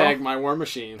show. Hashtag my War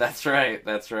Machine. That's right.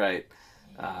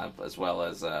 As well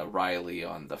as Riley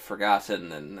on The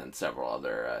Forgotten and several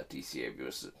other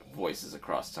DCAU voices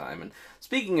across time. And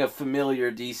speaking of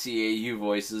familiar DCAU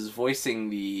voices, voicing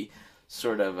the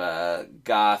sort of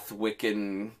goth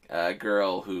Wiccan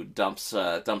girl who dumps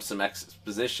some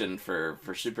exposition for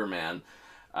Superman,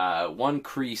 one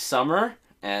Cree Summer.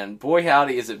 And boy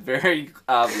howdy, is it very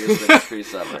obvious that it's Cree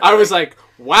Summer. I was like,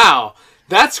 wow,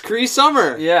 that's Cree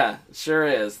Summer. Yeah, sure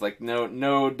is. Like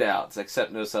no doubts,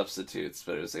 except no substitutes.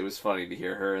 But it was funny to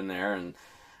hear her in there. And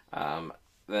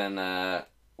then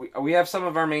we have some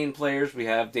of our main players. We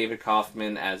have David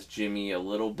Kaufman as Jimmy a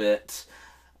little bit.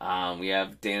 We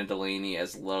have Dana Delaney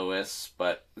as Lois,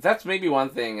 but that's maybe one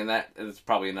thing, and that is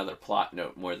probably another plot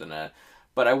note more than a...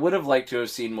 But I would have liked to have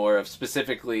seen more of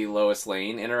specifically Lois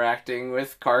Lane interacting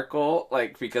with Karkle,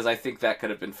 like, because I think that could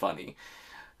have been funny.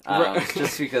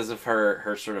 Just because of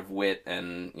her sort of wit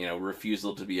and, you know,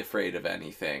 refusal to be afraid of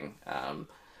anything.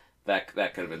 That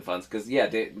could have been fun. Because, yeah,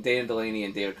 Dana Delaney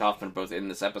and David Kaufman are both in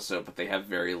this episode, but they have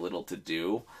very little to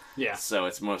do. Yeah. So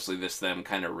it's mostly just them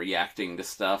kind of reacting to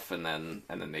stuff, and then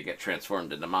they get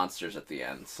transformed into monsters at the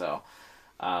end. So,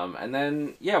 and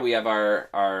then, yeah, we have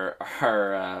our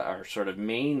sort of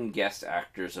main guest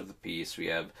actors of the piece. We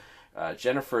have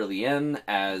Jennifer Lien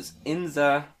as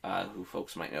Inza, who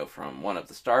folks might know from one of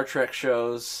the Star Trek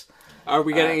shows. Are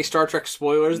we getting any Star Trek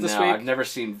spoilers this week?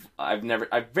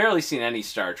 I've barely seen any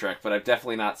Star Trek, but I've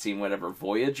definitely not seen whatever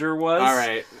Voyager was. All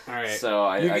right.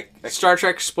 So Star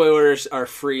Trek spoilers are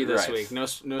free this right. week. No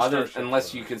Star Trek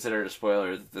unless you consider it a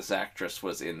spoiler that this actress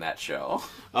was in that show.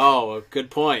 Oh,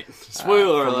 good point.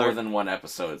 Spoiler alert. For more than one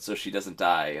episode, so she doesn't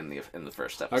die in the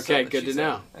first episode. Okay, good to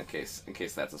know. In case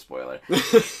that's a spoiler.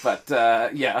 But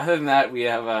yeah, other than that, we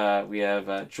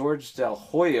have George Del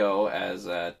Hoyo as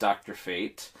Dr.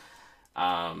 Fate.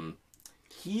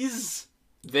 He's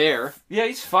there. Yeah,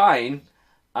 he's fine.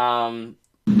 The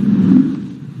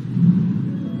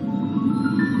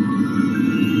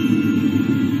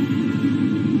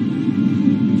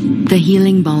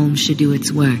healing balm should do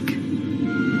its work.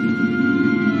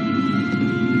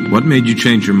 What made you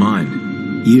change your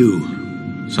mind?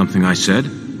 You. Something I said?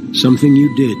 Something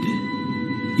you did.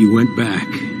 You went back.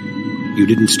 You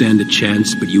didn't stand a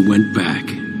chance, but you went back.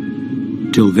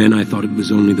 Till then, I thought it was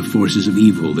only the forces of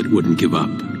evil that wouldn't give up.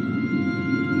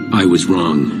 I was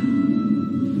wrong.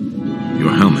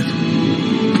 Your helmet.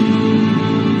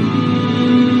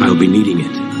 I'll be needing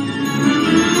it.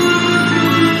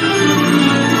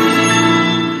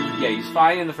 Yeah, he's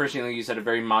fine in the first scene. Like you said, a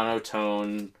very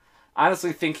monotone. I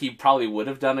honestly think he probably would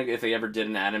have done it if they ever did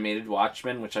an animated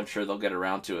Watchmen, which I'm sure they'll get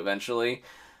around to eventually.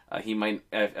 He might,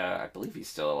 I believe he's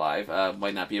still alive,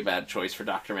 might not be a bad choice for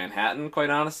Dr. Manhattan, quite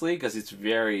honestly, because it's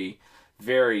very,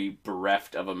 very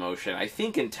bereft of emotion. I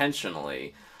think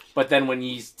intentionally. But then when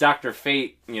he's Dr.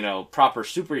 Fate, you know, proper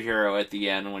superhero at the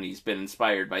end, when he's been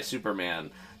inspired by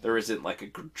Superman, there isn't like a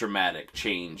dramatic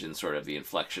change in sort of the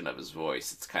inflection of his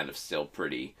voice. It's kind of still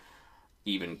pretty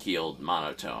even-keeled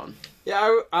monotone.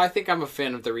 Yeah, I think I'm a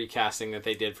fan of the recasting that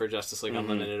they did for Justice League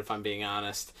Unlimited, if I'm being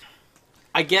honest.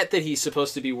 I get that he's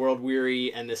supposed to be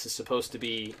world-weary, and this is supposed to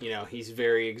be, you know, he's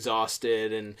very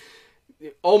exhausted and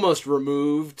almost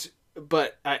removed,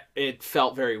 but it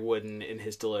felt very wooden in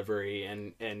his delivery,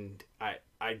 and I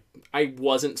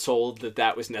wasn't sold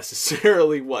that was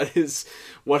necessarily what his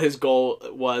goal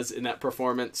was in that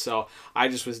performance, so I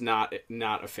just was not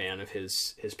a fan of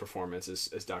his performance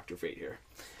as Dr. Fate here.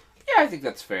 Yeah, I think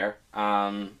that's fair.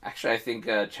 Actually, I think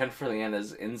Jennifer Lien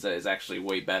as Inza is actually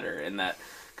way better in that...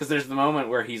 Because there's the moment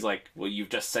where he's like, well, you've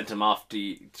just sent him off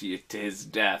to his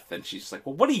death. And she's like,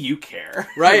 well, what do you care?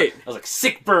 Right. I was like,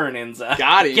 sick burn, Inza.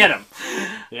 Got him. Get him.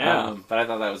 Yeah. But I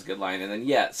thought that was a good line. And then,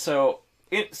 yeah, so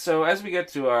as we get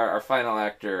to our final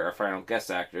actor, our final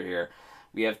guest actor here,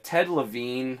 we have Ted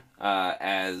Levine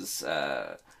as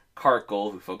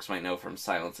Karkle, who folks might know from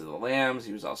Silence of the Lambs.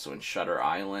 He was also in Shutter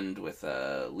Island with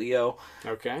Leo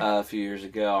a few years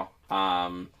ago.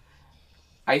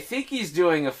 I think he's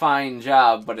doing a fine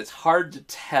job, but it's hard to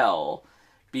tell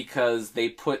because they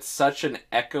put such an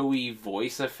echoey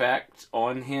voice effect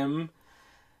on him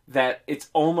that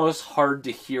it's almost hard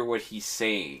to hear what he's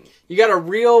saying. You got a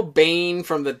real Bane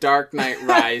from The Dark Knight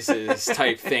Rises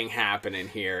type thing happening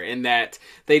here, in that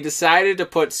they decided to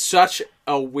put such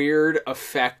a weird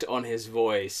effect on his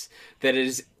voice that it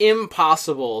is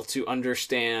impossible to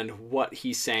understand what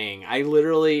he's saying.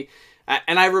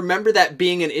 And I remember that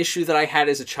being an issue that I had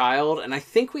as a child, and I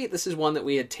think this is one that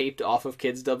we had taped off of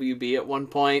Kids WB at one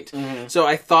point. Mm-hmm. So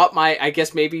I thought I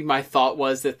guess maybe my thought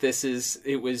was that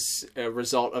it was a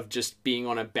result of just being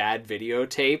on a bad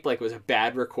videotape, like it was a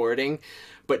bad recording.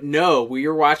 But no, we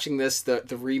were watching the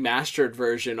remastered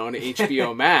version on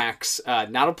HBO Max.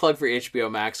 Not a plug for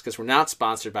HBO Max because we're not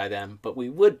sponsored by them, but we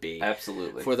would be.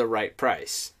 Absolutely. For the right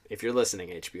price. If you're listening,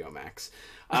 HBO Max.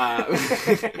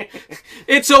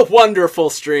 It's a wonderful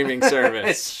streaming service.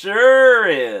 It sure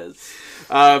is.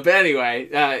 But anyway,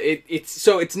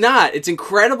 it's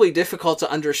incredibly difficult to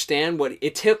understand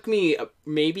it took me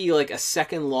maybe like a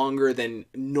second longer than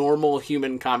normal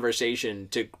human conversation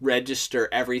to register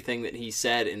everything that he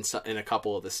said in a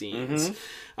couple of the scenes.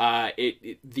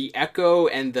 Mm-hmm. The echo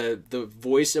and the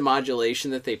voice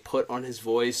modulation that they put on his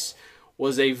voice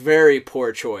was a very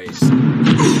poor choice. You're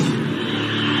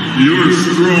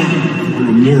strong for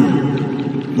a mortal,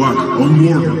 but a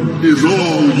mortal is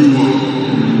all you are.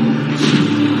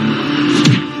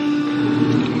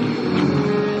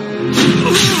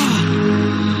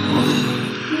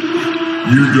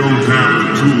 You don't have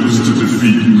the tools to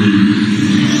defeat me.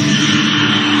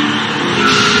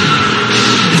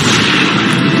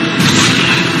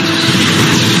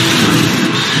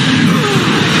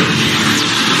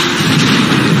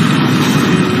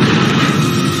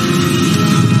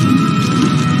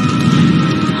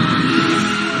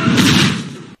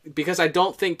 Because I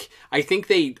think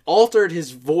they altered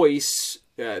his voice,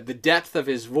 the depth of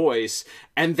his voice,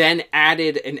 and then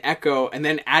added an echo, and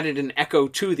then added an echo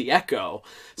to the echo.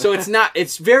 So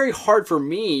it's very hard for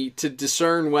me to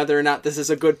discern whether or not this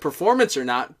is a good performance or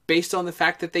not, based on the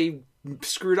fact that they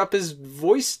screwed up his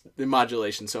voice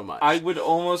modulation so much. I would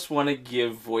almost want to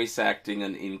give voice acting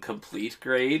an incomplete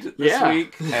grade this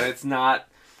week, and it's not.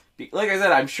 Like I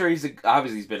said, I'm sure he's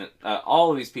been all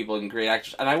of these people in great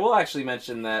actors, and I will actually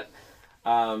mention that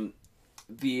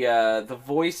the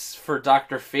voice for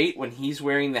Dr. Fate when he's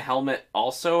wearing the helmet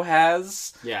also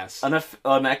has an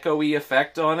echoey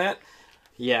effect on it.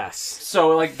 Yes.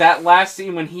 So like that last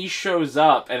scene when he shows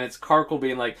up and it's Karkle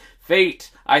being like,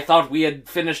 "Fate, I thought we had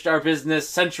finished our business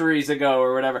centuries ago,"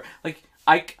 or whatever. Like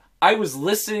I was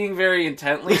listening very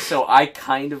intently, so I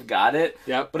kind of got it.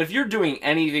 Yep. But if you're doing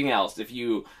anything else,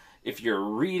 if you're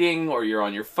reading or you're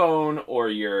on your phone or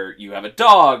you have a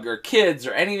dog or kids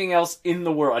or anything else in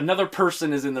the world, another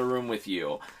person is in the room with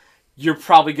you, you're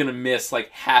probably going to miss like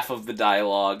half of the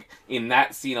dialogue in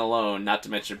that scene alone, not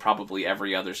to mention probably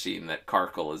every other scene that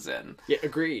Karkle is in. Yeah,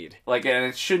 agreed. Like, and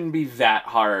it shouldn't be that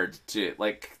hard to,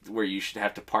 like, where you should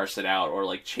have to parse it out or,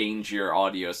 like, change your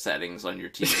audio settings on your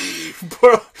TV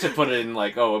to put it in,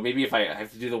 like, oh, maybe if I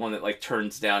have to do the one that, like,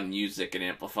 turns down music and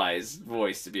amplifies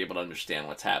voice to be able to understand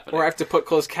what's happening. Or I have to put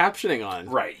closed captioning on.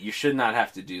 Right. You should not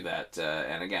have to do that.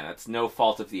 And again, it's no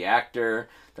fault of the actor.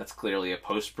 That's clearly a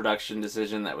post-production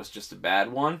decision. That was just a bad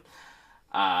one.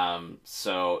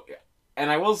 And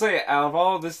I will say, out of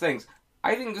all of these things,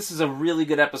 I think this is a really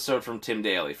good episode from Tim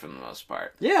Daly for the most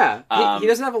part. Yeah, he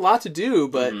doesn't have a lot to do,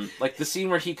 but... Like the scene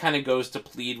where he kind of goes to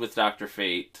plead with Dr.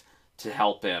 Fate to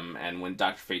help him, and when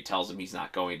Dr. Fate tells him he's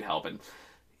not going to help, and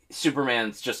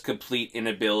Superman's just complete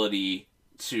inability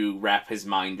to wrap his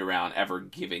mind around ever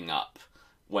giving up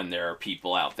when there are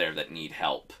people out there that need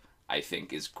help, I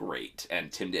think is great.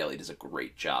 And Tim Daly does a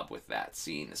great job with that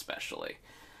scene especially.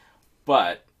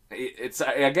 But it's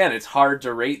hard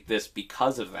to rate this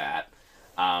because of that.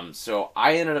 So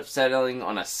I ended up settling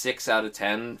on a 6 out of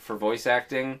 10 for voice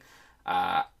acting.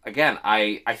 Again,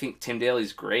 I think Tim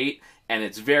Daly's great, and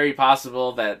it's very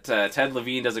possible that Ted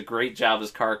Levine does a great job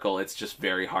as Karkle. It's just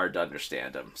very hard to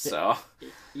understand him. So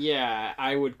yeah,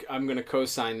 I'm going to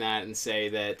co-sign that and say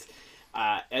that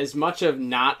as much of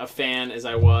not a fan as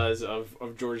I was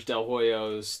of George Del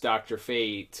Hoyo's Dr.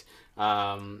 Fate,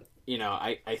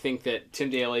 I think that Tim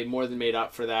Daly more than made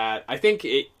up for that. I think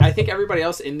everybody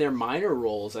else in their minor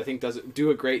roles, I think, do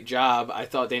a great job. I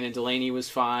thought Dana Delaney was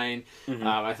fine. Mm-hmm.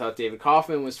 I thought David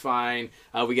Kaufman was fine.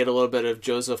 We get a little bit of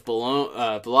Joseph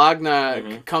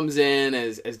Bologna comes in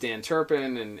as Dan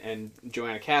Turpin, and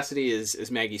Joanna Cassidy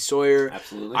as Maggie Sawyer.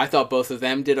 Absolutely. I thought both of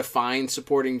them did a fine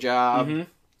supporting job. Mm-hmm.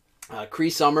 Cree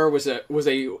Summer was a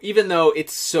even though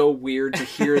it's so weird to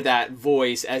hear that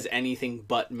voice as anything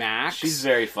but Max. She's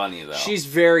very funny though. She's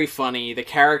very funny. The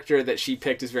character that she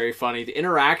picked is very funny. The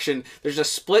interaction, there's a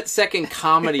split-second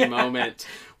comedy moment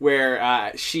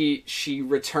where she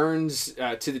returns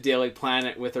to the Daily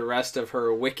Planet with the rest of her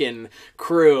Wiccan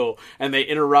crew, and they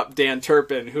interrupt Dan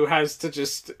Turpin, who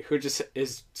just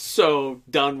is so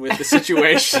done with the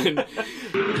situation.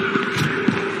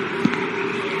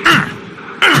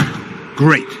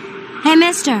 Great. Hey,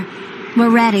 mister. We're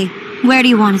ready. Where do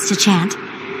you want us to chant?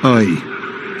 Oi.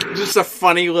 Just a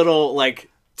funny little,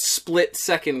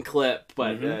 split-second clip,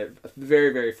 but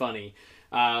very, very funny.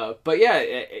 But yeah,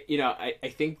 I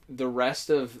think the rest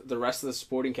of the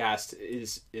supporting cast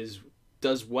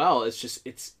does well. It's just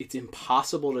it's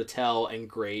impossible to tell and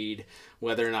grade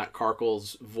whether or not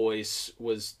Karkle's voice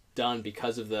was done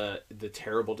because of the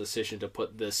terrible decision to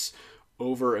put this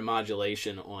over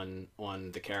modulation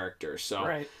on the character. So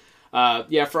right.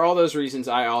 For all those reasons,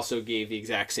 I also gave the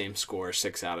exact same score,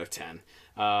 6 out of 10.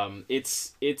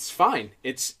 It's fine.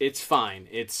 It's fine.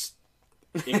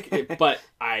 But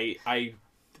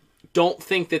don't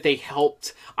think that they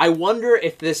helped. I wonder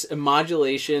if this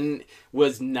modulation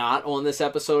was not on this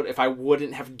episode, if I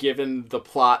wouldn't have given the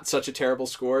plot such a terrible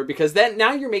score, because then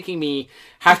now you're making me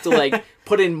have to like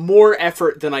put in more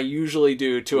effort than I usually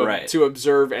do to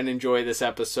observe and enjoy this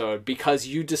episode, because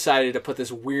you decided to put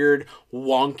this weird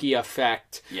wonky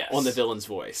effect on the villain's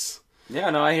voice. Yeah,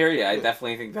 no, I hear you. I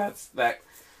definitely think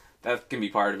that can be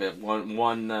part of it.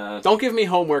 Don't give me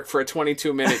homework for a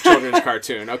 22-minute children's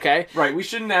cartoon, okay? Right, we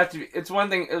shouldn't have to... It's one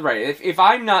thing... Right, if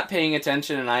I'm not paying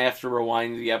attention and I have to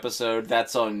rewind the episode,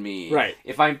 that's on me. Right.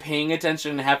 If I'm paying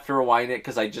attention and have to rewind it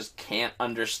because I just can't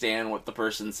understand what the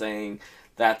person's saying,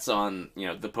 that's on,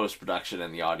 the post-production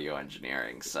and the audio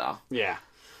engineering, so... Yeah.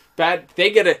 Bad.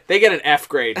 They get an F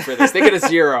grade for this. They get a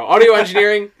 0. Audio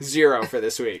engineering, 0 for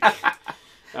this week.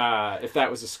 If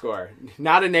that was a score,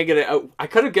 not a negative. Oh, I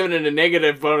could have given it a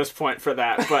negative bonus point for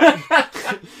that,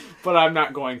 but I'm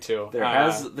not going to.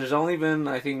 There's only been,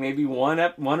 I think, maybe one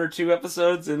or two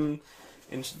episodes in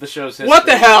the show's history. What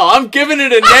the hell? I'm giving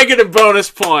it a negative bonus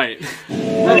point.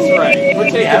 That's right.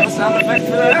 Would they have a sound effect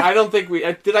for that? I don't think we...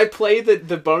 Did I play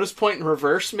the bonus point in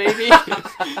reverse, maybe?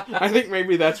 I think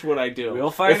maybe that's what I do.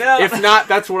 We'll find out. If not,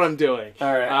 that's what I'm doing.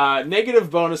 All right. Negative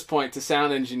bonus point to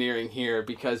sound engineering here,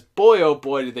 because boy, oh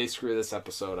boy, did they screw this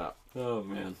episode up. Oh,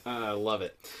 man. I love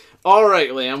it. All right,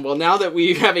 Liam. Well, now that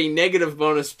we have a negative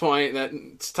bonus point,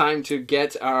 it's time to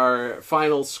get our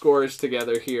final scores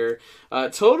together here.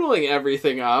 Totaling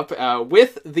everything up,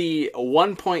 with the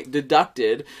 1 point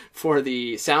deducted for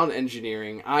the sound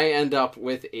engineering, I end up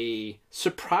with a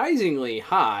surprisingly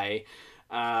high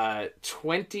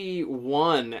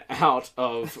 21 out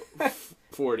of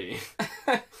 40.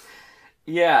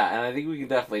 Yeah, and I think we can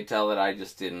definitely tell that I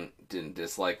just didn't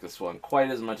dislike this one quite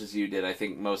as much as you did. I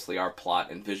think mostly our plot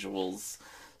and visuals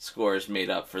scores made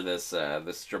up for this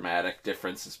this dramatic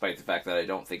difference, despite the fact that I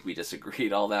don't think we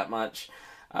disagreed all that much.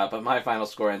 But my final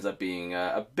score ends up being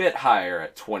a bit higher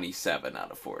at 27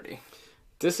 out of 40.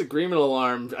 Disagreement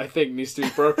alarm, I think, needs to be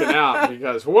broken out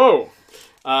because, whoa!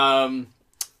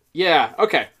 Yeah,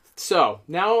 okay. So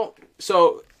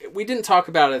we didn't talk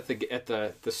about it at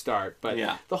the start, but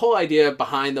the whole idea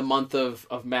behind the month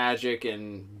of magic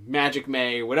and Magic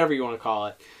May, whatever you want to call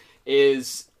it,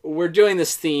 is we're doing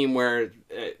this theme where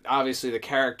obviously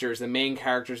the main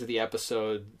characters of the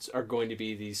episodes are going to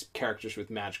be these characters with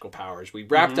magical powers. We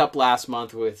wrapped up last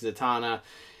month with Zatanna.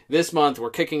 This month we're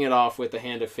kicking it off with the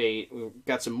Hand of Fate. We've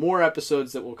got some more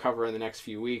episodes that we'll cover in the next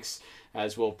few weeks,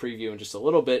 as we'll preview in just a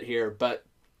little bit here, but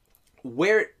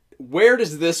where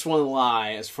does this one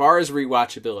lie as far as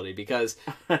rewatchability? Because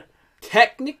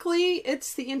technically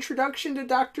it's the introduction to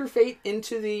Dr. Fate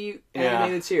into the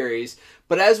animated series,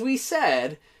 but as we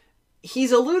said,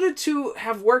 he's alluded to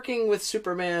have working with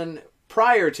Superman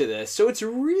prior to this, so it's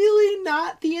really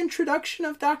not the introduction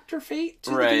of Dr. Fate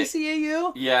to the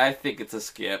DCAU. Yeah, I think it's a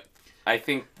skip. I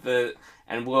think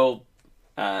and we'll,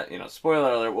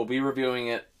 spoiler alert, we'll be reviewing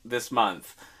it this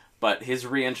month. But his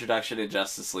reintroduction in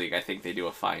Justice League, I think they do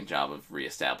a fine job of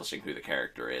reestablishing who the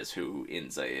character is, who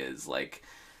Inza is. Like,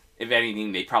 if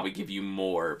anything, they probably give you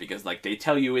more, because, like, they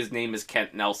tell you his name is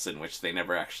Kent Nelson, which they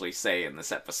never actually say in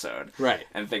this episode. Right.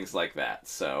 And things like that.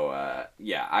 So,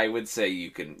 yeah, I would say you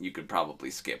could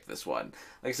probably skip this one.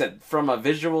 Like I said, from a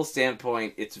visual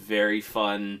standpoint, it's very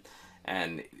fun.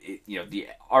 And, the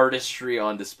artistry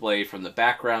on display, from the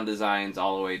background designs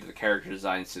all the way to the character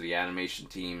designs to the animation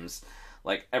teams...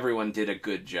 Like, everyone did a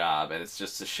good job, and it's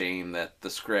just a shame that the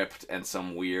script and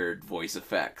some weird voice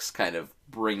effects kind of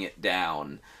bring it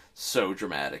down so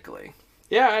dramatically.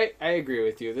 Yeah, I agree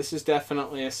with you. This is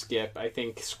definitely a skip. I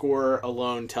think score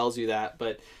alone tells you that,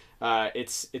 but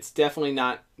it's definitely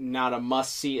not a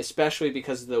must-see, especially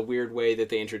because of the weird way that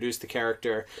they introduced the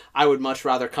character. I would much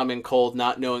rather come in cold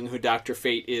not knowing who Dr.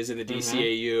 Fate is in the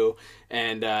DCAU,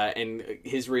 and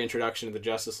his reintroduction to the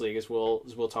Justice League, as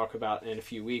we'll talk about in a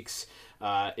few weeks,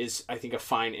 is, I think, a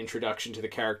fine introduction to the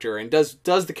character, and does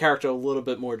the character a little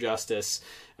bit more justice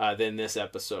than this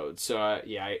episode. So,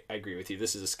 yeah, I agree with you.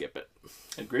 This is a skip it.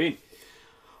 Agreed.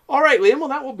 All right, Liam, well,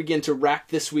 that will begin to wrap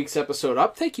this week's episode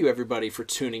up. Thank you, everybody, for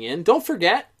tuning in. Don't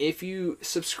forget, if you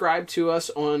subscribe to us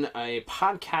on a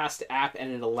podcast app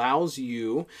and it allows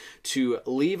you to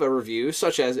leave a review,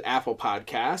 such as Apple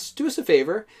Podcasts, do us a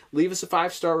favor, leave us a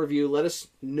 5-star review. Let us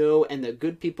know, and the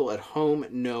good people at home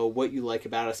know what you like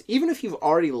about us. Even if you've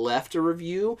already left a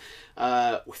review,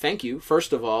 thank you,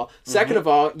 first of all. Second of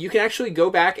all, you can actually go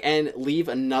back and leave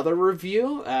another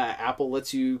review. Apple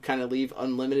lets you kind of leave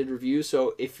unlimited reviews,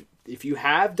 so if you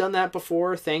have done that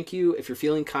before, thank you. If you're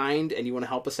feeling kind and you want to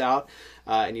help us out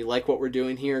and you like what we're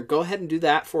doing here, go ahead and do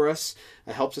that for us.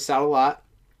 It helps us out a lot.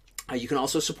 You can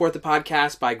also support the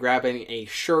podcast by grabbing a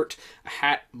shirt, a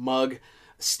hat, mug,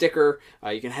 sticker.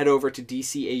 You can head over to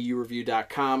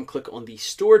DCAUreview.com, click on the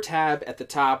store tab at the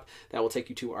top. That will take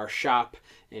you to our shop,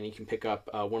 and you can pick up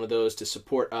one of those to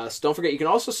support us. Don't forget, you can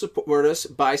also support us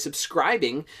by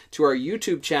subscribing to our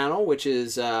YouTube channel, which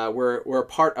is we're a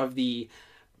part of the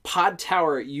Pod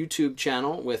Tower YouTube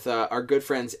channel with our good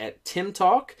friends at Tim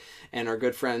Talk and our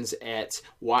good friends at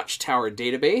Watchtower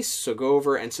Database. So go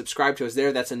over and subscribe to us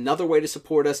there. That's another way to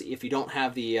support us if you don't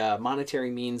have the monetary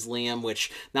means, Liam,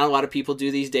 which not a lot of people do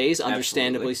these days,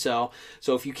 understandably so.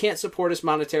 So if you can't support us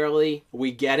monetarily, we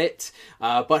get it.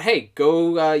 But hey,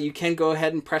 you can go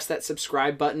ahead and press that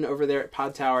subscribe button over there at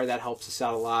Pod Tower. That helps us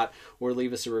out a lot. Or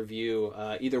leave us a review.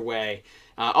 Either way.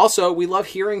 Also, we love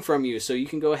hearing from you, so you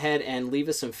can go ahead and leave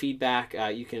us some feedback.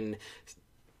 You can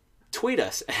tweet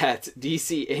us at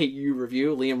DCAU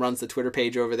Review. Liam runs the Twitter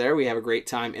page over there. We have a great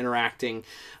time interacting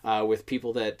with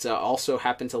people that also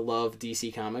happen to love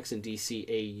DC Comics and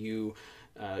DCAU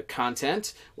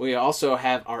content. We also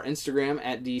have our Instagram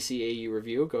at DCAU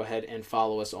Review. Go ahead and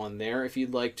follow us on there if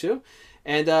you'd like to.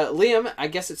 And Liam, I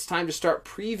guess it's time to start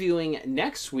previewing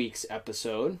next week's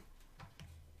episode.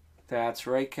 That's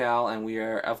right, Cal, and we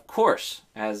are, of course,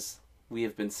 as we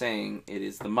have been saying, it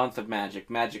is the month of magic,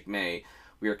 Magic May.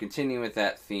 We are continuing with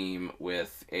that theme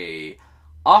with a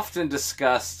often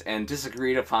discussed and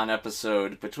disagreed upon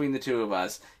episode between the two of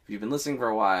us. If you've been listening for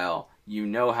a while, you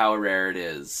know how rare it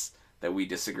is that we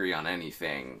disagree on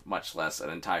anything, much less an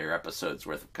entire episode's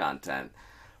worth of content.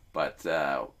 But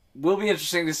will be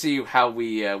interesting to see how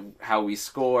we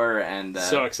score and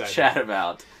so excited. Chat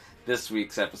about this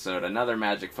week's episode, another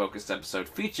magic-focused episode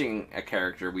featuring a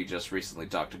character we just recently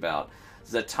talked about,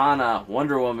 Zatanna,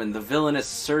 Wonder Woman, the villainous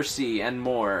Cersei, and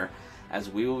more, as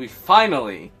we will be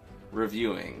finally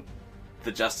reviewing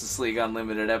the Justice League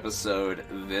Unlimited episode,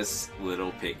 This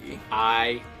Little Piggy.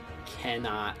 I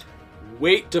cannot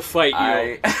wait to fight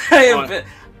you.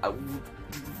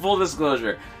 Full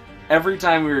disclosure, every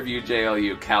time we review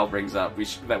JLU, Cal brings up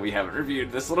that we haven't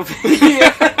reviewed This Little Piggy.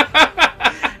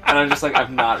 And I'm just like,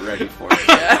 I'm not ready for it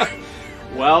yet.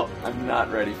 Well, I'm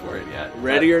not ready for it yet.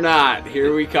 Ready or not,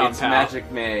 here we come, It's pal. Magic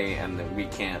May, and we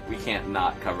can't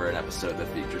not cover an episode that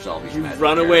features all these. You've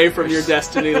run away from your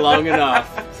destiny long enough.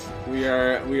 We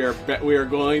are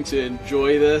going to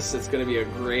enjoy this. It's going to be a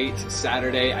great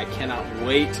Saturday. I cannot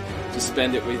wait to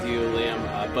spend it with you,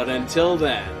 Liam. But until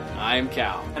then, I'm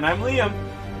Cal, and I'm Liam,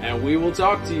 and we will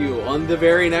talk to you on the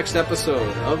very next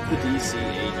episode of the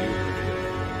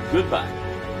DCAU. Goodbye.